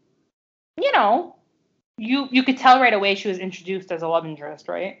 you know, you could tell right away she was introduced as a love interest,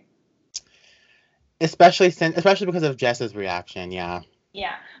 right? Especially because of Jess's reaction, yeah.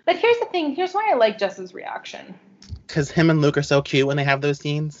 Yeah, but here's the thing. Here's why I like Jess's reaction. Because him and Luke are so cute when they have those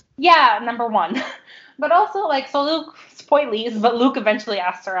scenes. Yeah, number one. But also, like, so Luke, spoilies, but Luke eventually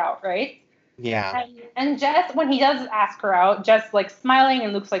asks her out, right? Yeah. And Jess, when he does ask her out, Jess, like, smiling,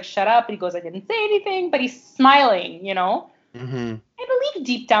 and Luke's like, shut up. And he goes, I didn't say anything, but he's smiling, you know? Mm-hmm. I believe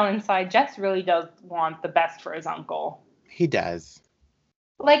deep down inside, Jess really does want the best for his uncle. He does.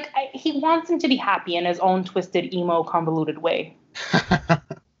 Like, he wants him to be happy in his own twisted, emo, convoluted way.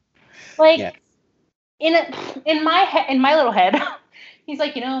 Like, yes. in my little head, he's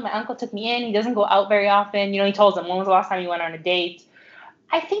like, you know, my uncle took me in. He doesn't go out very often. You know, he tells him, when was the last time you went on a date?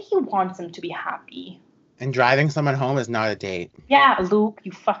 I think he wants him to be happy. And driving someone home is not a date. Yeah, Luke,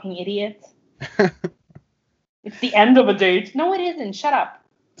 you fucking idiot. It's the end of a date. No, it isn't. Shut up.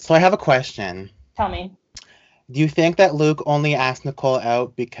 So I have a question. Tell me. Do you think that Luke only asked Nicole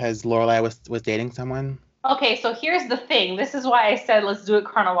out because Lorelai was dating someone? Okay, so here's the thing. This is why I said let's do it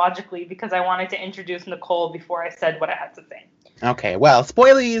chronologically, because I wanted to introduce Nicole before I said what I had to say. Okay, well,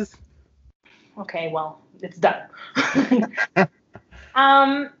 spoilies. Okay, well, it's done.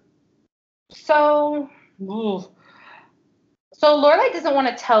 So Lorelai doesn't want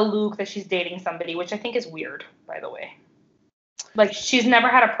to tell Luke that she's dating somebody, which I think is weird, by the way. Like, she's never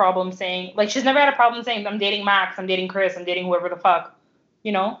had a problem saying, I'm dating Max, I'm dating Chris, I'm dating whoever the fuck,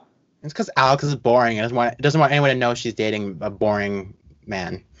 you know? It's because Alex is boring and doesn't want anyone to know she's dating a boring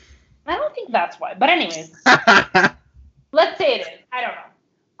man. I don't think that's why. But anyways, let's say it is. I don't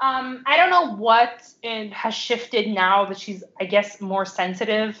know. I don't know what has shifted now that she's, I guess, more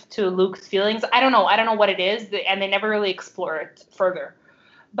sensitive to Luke's feelings. I don't know what it is, and they never really explore it further.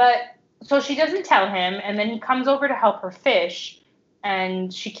 But so she doesn't tell him, and then he comes over to help her fish,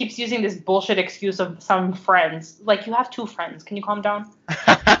 and she keeps using this bullshit excuse of some friends. Like, you have 2 friends. Can you calm down?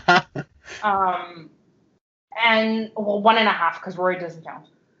 And, well, 1.5, because Rory doesn't count.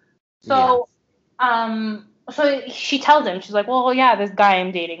 So, yeah. So she tells him, she's like, well, yeah, this guy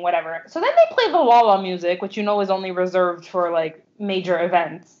I'm dating, whatever. So then they play the La La music, which you know is only reserved for, like, major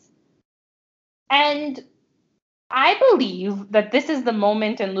events. And I believe that this is the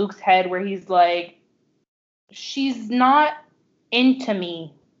moment in Luke's head where he's like, she's not into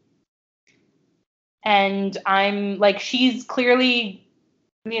me. And I'm, like, she's clearly,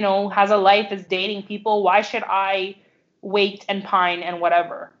 you know, has a life, is dating people. Why should I wait and pine and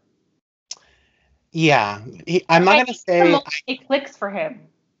whatever? Yeah, I'm not going to say... It clicks for him.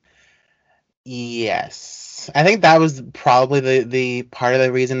 Yes. I think that was probably the part of the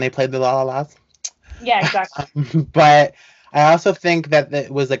reason they played the La La Las. Yeah, exactly. But I also think that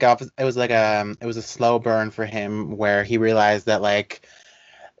it was a slow burn for him where he realized that, like,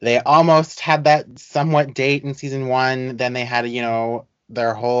 they almost had that somewhat date in season 1. Then they had, you know,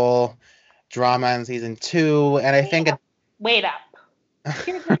 their whole drama in season 2, and I think Wait up.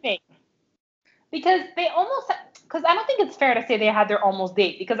 Here's the thing. Because because I don't think it's fair to say they had their almost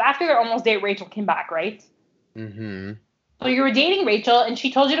date, because after their almost date, Rachel came back, right? Mm-hmm. So you were dating Rachel, and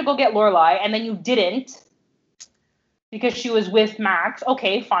she told you to go get Lorelai, and then you didn't because she was with Max.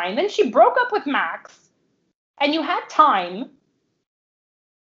 Okay, fine. Then she broke up with Max, and you had time.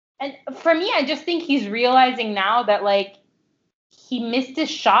 And for me, I just think he's realizing now that, like, he missed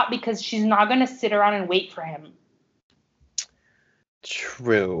his shot because she's not going to sit around and wait for him.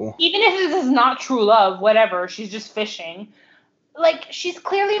 True. Even if this is not true love, whatever, she's just fishing. Like, she's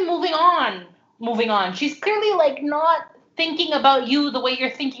clearly moving on. She's clearly, like, not thinking about you the way you're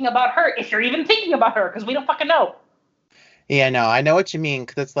thinking about her, if you're even thinking about her, because we don't fucking know. Yeah, no, I know what you mean,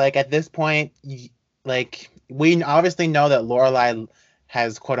 because it's like, at this point, like, we obviously know that Lorelai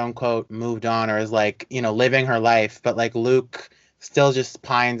has, quote-unquote, moved on, or is, like, you know, living her life, but, like, Luke still just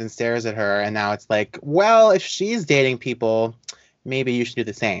pines and stares at her, and now it's like, well, if she's dating people, maybe you should do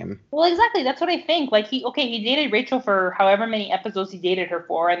the same. Well, exactly. That's what I think. Like, he dated Rachel for however many episodes he dated her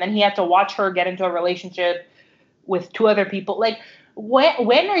for, and then he had to watch her get into a relationship with 2 other people. Like,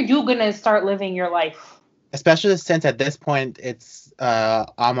 when are you gonna start living your life? Especially since at this point it's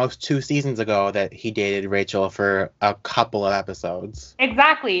almost 2 seasons ago that he dated Rachel for a couple of episodes.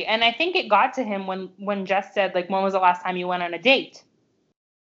 Exactly. And I think it got to him when Jess said, like, when was the last time you went on a date?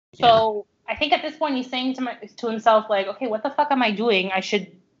 So I think at this point he's saying to himself, like, okay, what the fuck am I doing?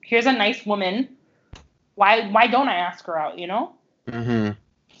 Here's a nice woman. Why don't I ask her out, you know? Mm-hmm.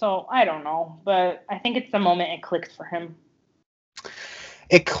 So I don't know, but I think it's the moment it clicked for him.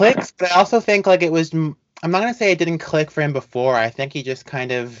 It clicks, but I also think, like, it was, I'm not going to say it didn't click for him before. I think he just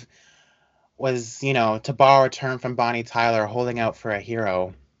kind of was, you know, to borrow a term from Bonnie Tyler, holding out for a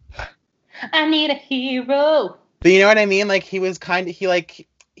hero. I need a hero. But you know what I mean? Like, he was kind of, he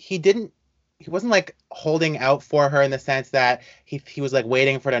wasn't, like, holding out for her in the sense that he was, like,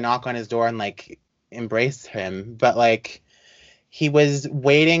 waiting for her to knock on his door and, like, embrace him. But, like, he was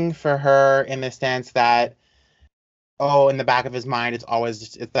waiting for her in the sense that, oh, in the back of his mind, it's always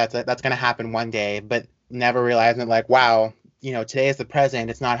just, that's going to happen one day, but never realizing that, like, wow, you know, today is the present.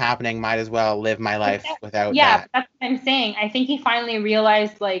 It's not happening. Might as well live my life without that. That's what I'm saying. I think he finally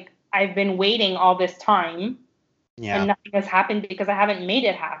realized, like, I've been waiting all this time and nothing has happened because I haven't made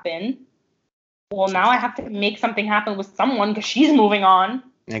it happen. Well, now I have to make something happen with someone because she's moving on.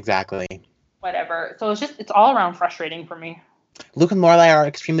 Exactly. Whatever. So it's all around frustrating for me. Luke and Lorelai are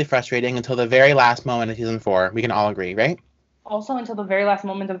extremely frustrating until the very last moment of season 4. We can all agree, right? Also until the very last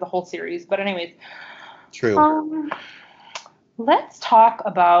moment of the whole series. But anyways. True. Let's talk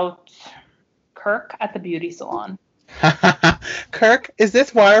about Kirk at the beauty salon. Kirk, is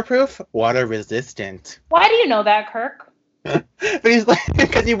this waterproof? Water resistant. Why do you know that, Kirk? But he's like,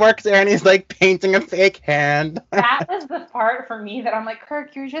 because he works there and he's like painting a fake hand. That was the part for me that I'm like,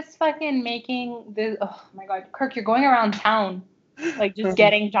 Kirk, you're just fucking making this. Oh my god, Kirk, you're going around town, like, just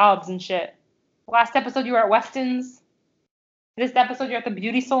getting jobs and shit. Last episode you were at Weston's. This episode you're at the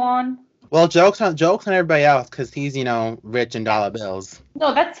beauty salon. Well, jokes on everybody else because he's, you know, rich in dollar bills.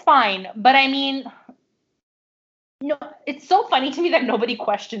 No, that's fine, but I mean, no, it's so funny to me that nobody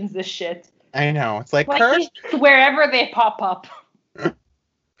questions this shit. I know. It's like Kirk, wherever they pop up.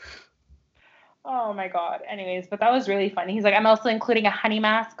 Oh my god. Anyways, but that was really funny. He's like, I'm also including a honey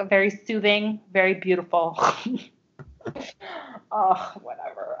mask, very soothing, very beautiful. Oh,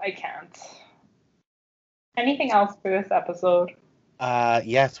 whatever. I can't. Anything else for this episode?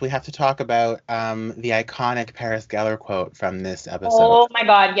 Yes, we have to talk about the iconic Paris Geller quote from this episode. Oh my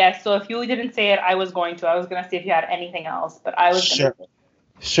god, yes. So if you didn't say it, I was going to. I was going to see if you had anything else, but I was going to.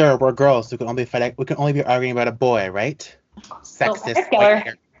 Sure, we're girls. We can only be arguing about a boy, right? Sexist. So Paris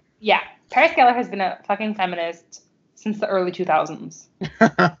Geller, yeah, Paris Geller has been a fucking feminist since the early 2000s.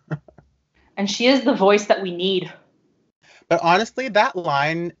 And she is the voice that we need. But honestly, that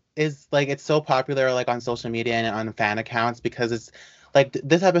line is, like, it's so popular, like, on social media and on fan accounts because it's, like,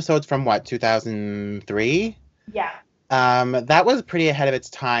 this episode's from, what, 2003? Yeah. That was pretty ahead of its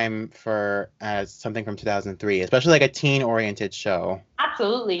time for something from 2003, especially, like, a teen-oriented show.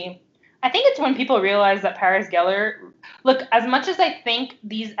 Absolutely. I think it's when people realize that Paris Geller, look, as much as I think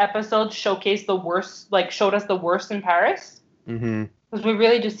these episodes showcase the worst, like, showed us the worst in Paris, because we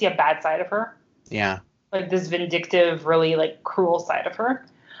really do see a bad side of her. Yeah. Like, this vindictive, really, like, cruel side of her.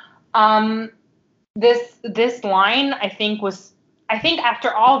 This line, I think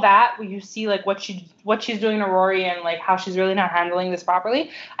after all that, you see, like, what she's doing to Rory and, like, how she's really not handling this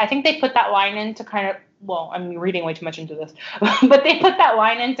properly. I think they put that line in to kind of, well, I'm reading way too much into this, but they put that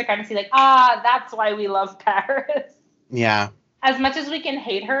line in to kind of see, like, that's why we love Paris. Yeah. as much as we can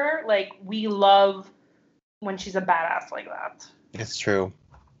hate her, like, we love when she's a badass like that. It's true.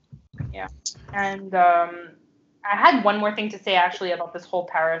 Yeah. And I had one more thing to say actually about this whole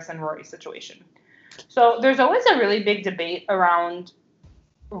Paris and Rory situation. So there's always a really big debate around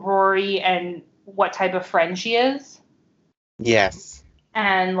Rory and what type of friend she is. Yes.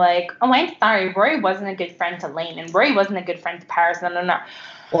 And like, oh, I'm sorry, Rory wasn't a good friend to Lane, and Rory wasn't a good friend to Paris. No.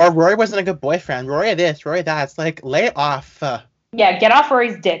 Or Rory wasn't a good boyfriend. Rory this, Rory that. It's like, lay it off. Yeah, get off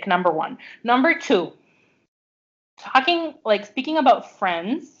Rory's dick, number one. Number two, speaking about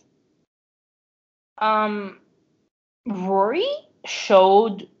friends, Rory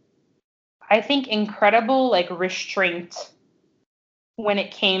showed, I think, incredible like restraint when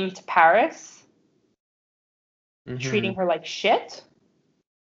it came to Paris, treating her like shit.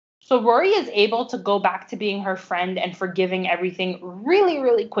 So Rory is able to go back to being her friend and forgiving everything really,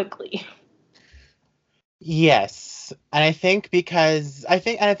 really quickly. Yes. And I think I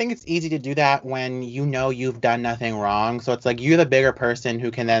think it's easy to do that when you know you've done nothing wrong. So it's like you're the bigger person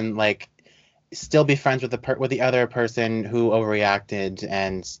who can then like still be friends with the other person who overreacted,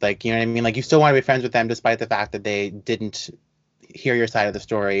 and like, you know what I mean? Like, you still want to be friends with them despite the fact that they didn't hear your side of the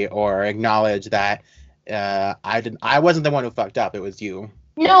story or acknowledge that I wasn't the one who fucked up, it was you.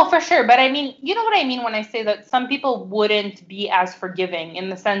 No, for sure. But I mean, you know what I mean when I say that some people wouldn't be as forgiving, in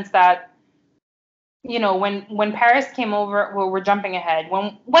the sense that, you know, when Paris came over, well, we're jumping ahead.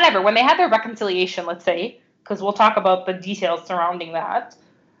 When they had their reconciliation, let's say, because we'll talk about the details surrounding that.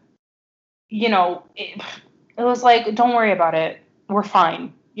 You know, it was like, don't worry about it. We're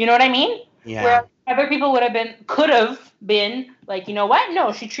fine. You know what I mean? Yeah. Where other people could have been like, you know what?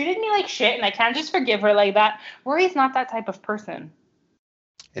 No, she treated me like shit, and I can't just forgive her like that. Rory's not that type of person.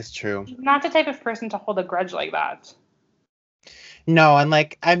 It's true. She's not the type of person to hold a grudge like that. No, and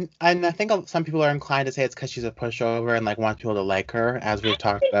like I think some people are inclined to say it's because she's a pushover and like wants people to like her, as we've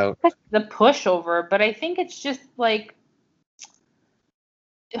talked about. The pushover, but I think it's just like,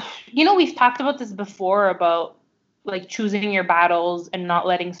 you know, we've talked about this before about like choosing your battles and not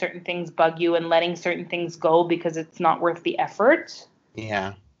letting certain things bug you and letting certain things go because it's not worth the effort.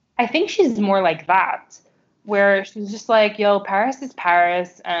 Yeah. I think she's more like that, where she's just like, yo, Paris is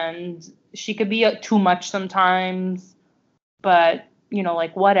Paris, and she could be too much sometimes, but, you know,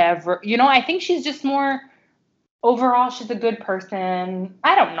 like, whatever. You know, I think she's just more, overall, she's a good person.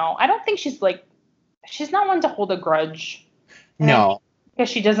 I don't know. I don't think she's not one to hold a grudge. No. Because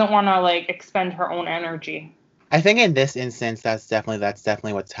she doesn't want to, like, expend her own energy. I think in this instance, that's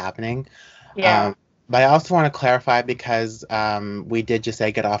definitely what's happening. Yeah. But I also want to clarify, because we did just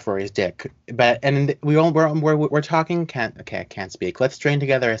say get off Rory's dick. But we're talking I can't speak. Let's string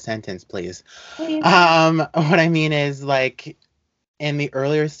together a sentence, please. Please. What I mean is, like, in the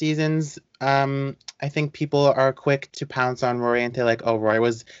earlier seasons, I think people are quick to pounce on Rory and say like, oh, Rory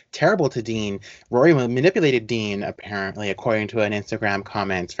was terrible to Dean. Rory manipulated Dean, apparently, according to an Instagram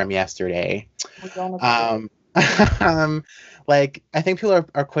comment from yesterday. Like, I think people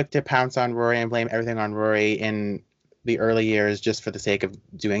are quick to pounce on Rory and blame everything on Rory in the early years just for the sake of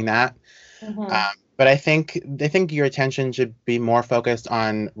doing that. Mm-hmm. But I think your attention should be more focused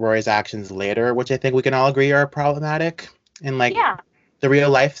on Rory's actions later, which I think we can all agree are problematic in like the real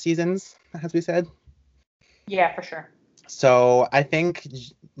life seasons, as we said. Yeah, for sure. So I think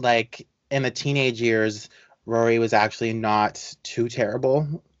like in the teenage years, Rory was actually not too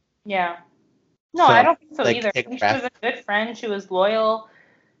terrible. Yeah. No, I don't think so either. I think she was a good friend. She was loyal.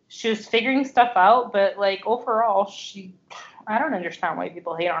 She was figuring stuff out, but like overall, I don't understand why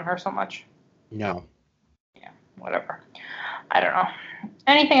people hate on her so much. No. Yeah, whatever. I don't know.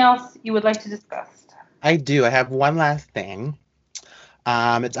 Anything else you would like to discuss? I do. I have one last thing.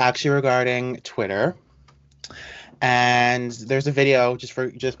 It's actually regarding Twitter. And there's a video,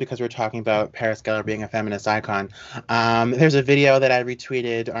 just because we're talking about Paris Geller being a feminist icon. There's a video that I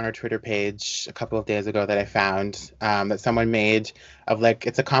retweeted on our Twitter page a couple of days ago that I found that someone made of like,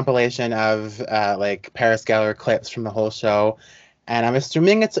 it's a compilation of like Paris Geller clips from the whole show, and I'm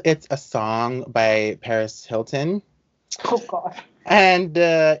assuming it's a song by Paris Hilton. Oh God. And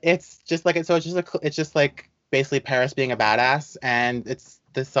it's just like it's just like basically Paris being a badass, and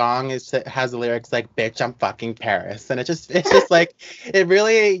the song has the lyrics like, bitch, I'm fucking Paris. And it's just like, it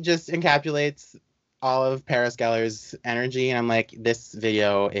really just encapsulates all of Paris Geller's energy. And I'm like, this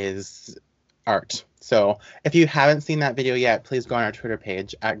video is art. So if you haven't seen that video yet, please go on our Twitter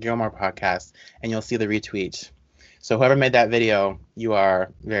page at Gilmore Podcast and you'll see the retweet. So whoever made that video, you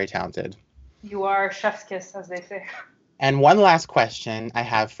are very talented. You are chef's kiss, as they say. And one last question I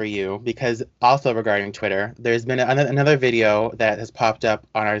have for you, because also regarding Twitter, there's been another video that has popped up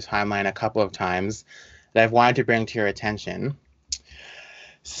on our timeline a couple of times that I've wanted to bring to your attention.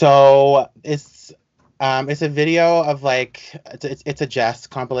 So it's a video of like it's a Jess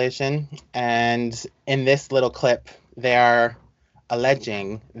compilation, and in this little clip, they are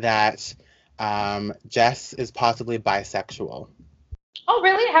alleging that Jess is possibly bisexual. Oh,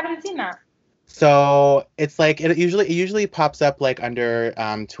 really? I haven't seen that. So it's like it usually pops up like under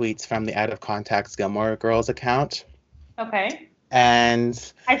tweets from the Out of Context Gilmore Girls account, Okay.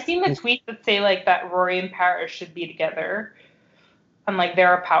 and I've seen the tweets that say like that Rory and Paris should be together and like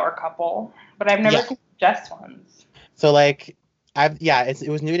they're a power couple, but I've never yeah. seen Jess ones. So like it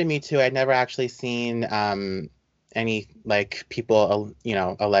was new to me too. I'd never actually seen any like people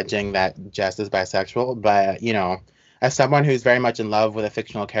alleging that Jess is bisexual, but as someone who's very much in love with a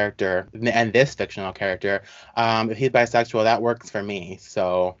fictional character and this fictional character, if he's bisexual, that works for me.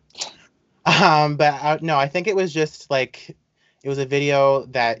 So but no, I think it was just like it was a video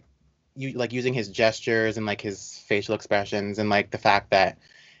that you like using his gestures and like his facial expressions and like the fact that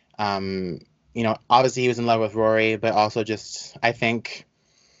um, obviously he was in love with Rory, but also just I think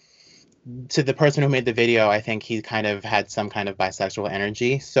to the person who made the video, I think he kind of had some kind of bisexual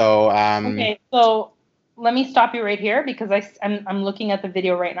energy. So Okay, so let me stop you right here because I'm looking at the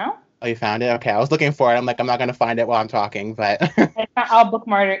video right now. oh, you found it? Okay, I was looking for it. I'm like, I'm not gonna find it while I'm talking, but I'll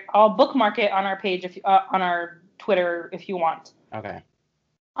bookmark it. I'll bookmark it on our page if on our Twitter if you want. okay.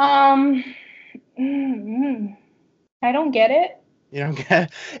 Um, mm, I don't get it. You don't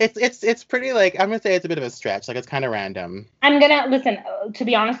get it's pretty like I'm gonna say it's a bit of a stretch. Like it's kind of random. I'm gonna listen. To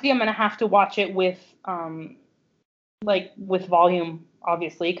be honest with you, I'm gonna have to watch it with like with volume,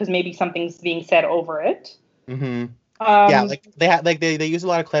 obviously, because maybe something's being said over it. Mm-hmm. Yeah, Um, like they had like they use a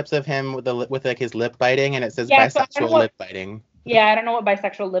lot of clips of him with like his lip biting, and it says yeah. So I don't know bisexual what. lip biting. Yeah, I don't know what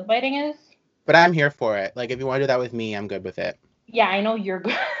bisexual lip biting is. But I'm here for it. Like if you want to do that with me, I'm good with it. Yeah, I know you're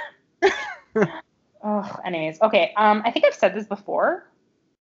good. Oh, anyways, okay. I think I've said this before,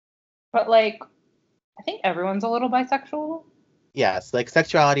 but like, I think everyone's a little bisexual. Yes, like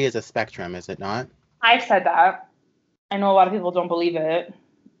sexuality is a spectrum, is it not? I've said that. I know a lot of people don't believe it.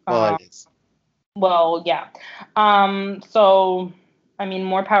 Well, Um, it is. well, yeah. So I mean,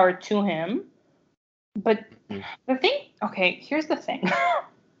 more power to him. But Mhm. the thing, okay, here's the thing.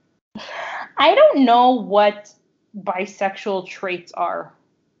 I don't know what bisexual traits are.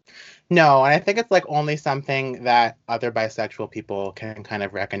 No, and I think it's like only something that other bisexual people can kind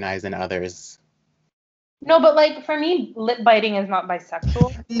of recognize in others. No, but like for me, lip biting is not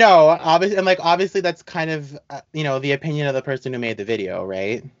bisexual. No, obviously, and like obviously that's kind of the opinion of the person who made the video,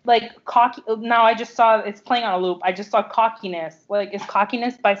 right? Like cocky. Now I just saw it's playing on a loop. I just saw cockiness. Like, is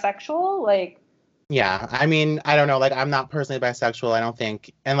cockiness bisexual? Like, Yeah, I mean, I don't know. Like, I'm not personally bisexual. I don't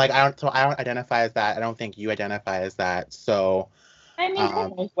think, and like, I don't identify as that. I don't think you identify as that. So, I mean, who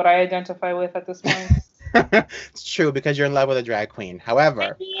um, knows what I identify with at this point? it's true because you're in love with a drag queen. I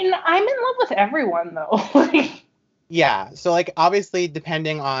However, mean, I'm in love with everyone though. Like, yeah. So, like, obviously,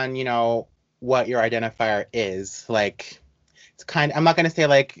 depending on what your identifier is, like, I'm not gonna say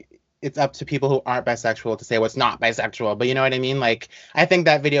like it's up to people who aren't bisexual to say what's not bisexual, but you know what I mean? Like, I think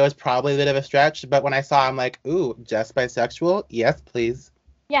that video is probably a bit of a stretch, but when I saw, I'm like, ooh, just bisexual? Yes, please.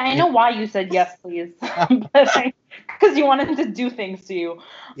 yeah, I know why you said yes, please, but because you wanted to do things to you.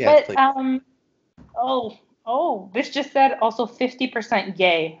 Yes, But please. this just said also 50%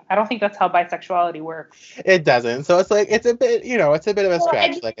 gay. I don't think that's how bisexuality works. It doesn't. So it's like it's a bit, it's a bit of a So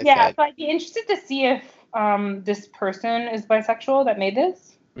stretch, like I yeah, said. so I'd be interested to see if this person is bisexual that made this.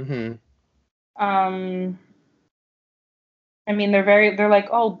 Hmm. Um, I mean, they're like,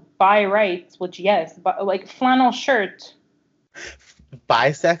 oh, bi rights, which yes, but like flannel shirt.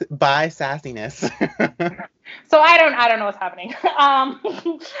 Bi sassiness. So I don't know what's happening.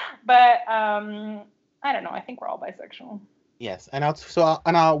 But I don't know. I think we're all bisexual. Yes, and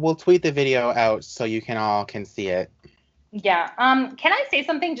we'll tweet the video out so you can see it. Yeah. Can I say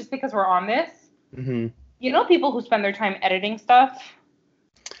something just because we're on this? Hmm. You know, people who spend their time editing stuff.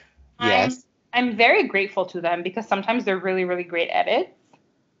 I'm Yes, I'm very grateful to them because sometimes they're really, really great edits.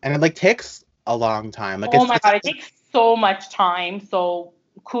 and it like takes a long time. Like Oh it's my it's god, it takes so much time. So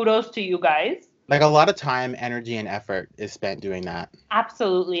kudos to you guys. like a lot of time, energy, and effort is spent doing that.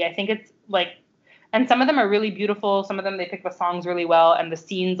 Absolutely. I think it's like, and some of them are really beautiful. Some of them they pick the songs really well and the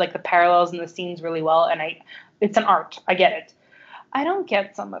scenes, like the parallels in the scenes really well. And it's an art. I get it. I don't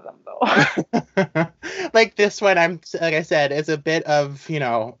get some of them though. Like this one, like I said, it's a bit of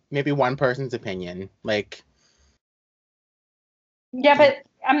maybe one person's opinion. Like, Yeah, but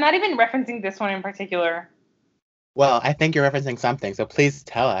I'm not even referencing this one in particular. well, I think you're referencing something, so please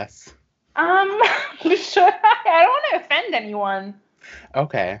tell us. Should I? I don't want to offend anyone,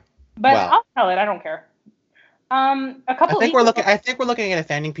 Okay. but Well, I'll tell it. I don't care. A I couple think weeks we're ago. looking. I think we're looking at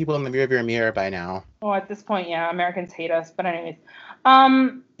offending people in the rearview mirror by now. Oh, at this point, yeah, Americans hate us. But anyways,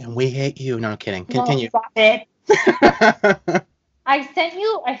 And we hate you. No, I'm kidding. no, Continue. stop it. I sent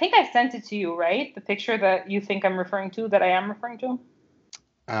you. I think I sent it to you, right? The picture that you think I'm referring to, that I am referring to.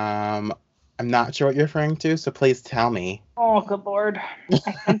 I'm not sure what you're referring to, so please tell me. Oh, good lord!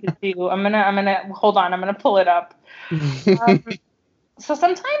 I sent it to you. I'm gonna hold on. I'm gonna pull it up. So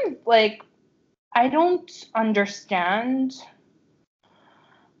sometimes, like, I don't understand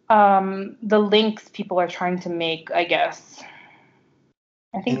the links people are trying to make, I guess.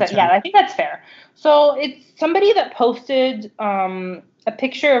 I think that's fair. So it's somebody that posted a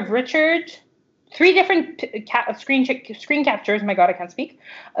picture of Richard, three different screen captures, my god, I can't speak,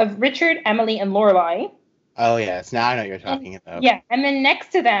 of Richard, Emily, and Lorelai. Oh, yes. Now I know what you're talking about. Yeah, and then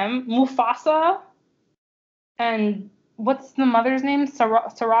next to them, Mufasa and what's the mother's name?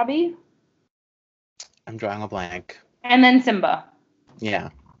 Sarabi? I'm drawing a blank. And then Simba. Yeah.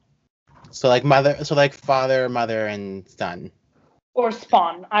 So father, mother, and son. Or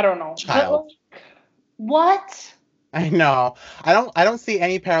Spawn. I don't know. Child. What? I know. I don't see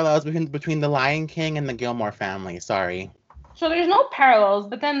any parallels between the Lion King and the Gilmore family. Sorry. So there's no parallels,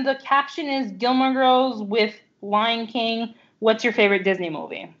 but then the caption is Gilmore Girls with Lion King. What's your favorite Disney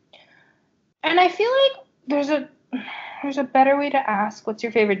movie? And I feel like there's a better way to ask what's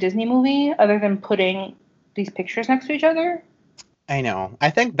your favorite Disney movie other than putting these pictures next to each other. I know. I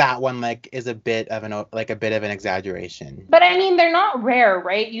think that one is a bit of an exaggeration. But I mean, they're not rare,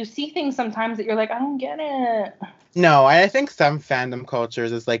 right? You see things sometimes that you're like, I don't get it. No, I think some fandom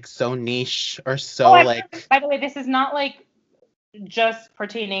cultures is like so niche or so By the way, this is not like just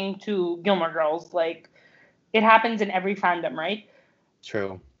pertaining to Gilmore Girls. Like, it happens in every fandom, right?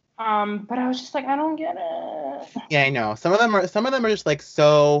 True. But I was just like, I don't get it. Yeah, I know. Some of them are just like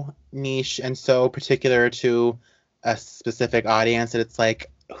so niche and so particular to a specific audience that it's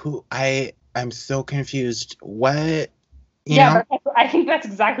like, I'm so confused. What? You know? But I think that's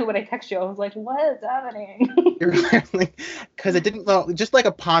exactly what I texted you. I was like, what is happening? Because it didn't look, just like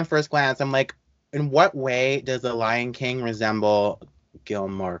upon first glance, I'm like, in what way does The Lion King resemble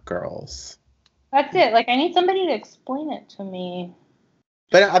Gilmore Girls? That's it. Like, I need somebody to explain it to me.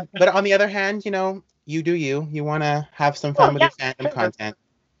 But on the other hand, you do you. You want to have some fun with your fandom content.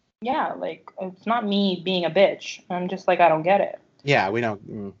 Yeah, like, it's not me being a bitch. I'm just like, I don't get it. Yeah, we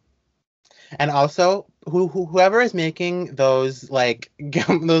don't. And also, whoever is making those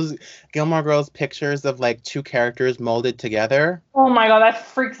those Gilmore Girls pictures of like two characters molded together. Oh my god, that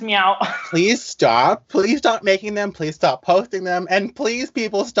freaks me out. Please stop. Please stop making them. Please stop posting them. And please,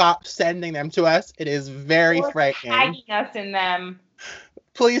 people, stop sending them to us. It is very frightening. Tagging us in them.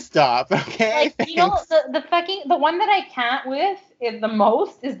 Please stop, okay? Like, you know, the one that I can't with is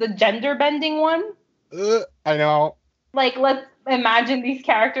the gender bending one. I know. Like, let's imagine these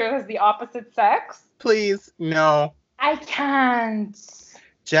characters as the opposite sex. Please, no. I can't.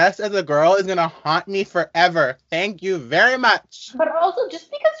 Jess as a girl is gonna haunt me forever. Thank you very much. But also,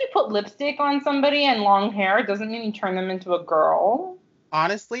 just because you put lipstick on somebody and long hair doesn't mean you turn them into a girl.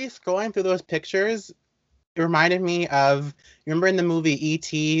 Honestly, scrolling through those pictures, it reminded me of, you remember in the movie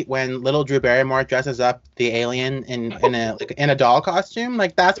E.T. when little Drew Barrymore dresses up the alien in a doll costume?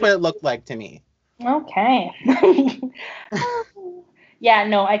 Like, that's what it looked like to me. Okay. Yeah,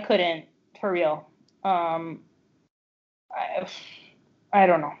 no, I couldn't, for real. I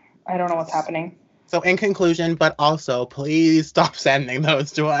don't know. I don't know what's happening. So in conclusion, but also, please stop sending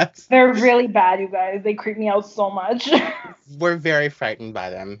those to us. They're really bad, you guys. They creep me out so much. We're very frightened by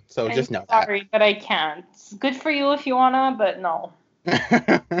them, so just know that. Sorry, but I can't. Good for you if you wanna, but no.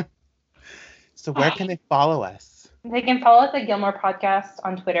 So where can they follow us? They can follow us at Gilmore Podcast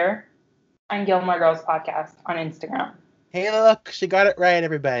on Twitter and Gilmore Girls Podcast on Instagram. Hey, look, she got it right,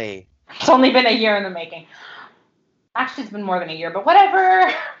 everybody. It's only been a year in the making. Actually, it's been more than a year, but whatever.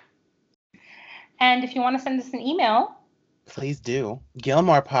 And if you want to send us an email, please do.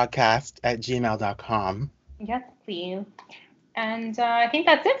 GilmorePodcast@gmail.com. Yes, please. And I think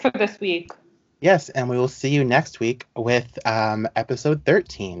that's it for this week. Yes, and we will see you next week with episode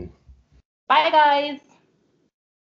 13. Bye, guys.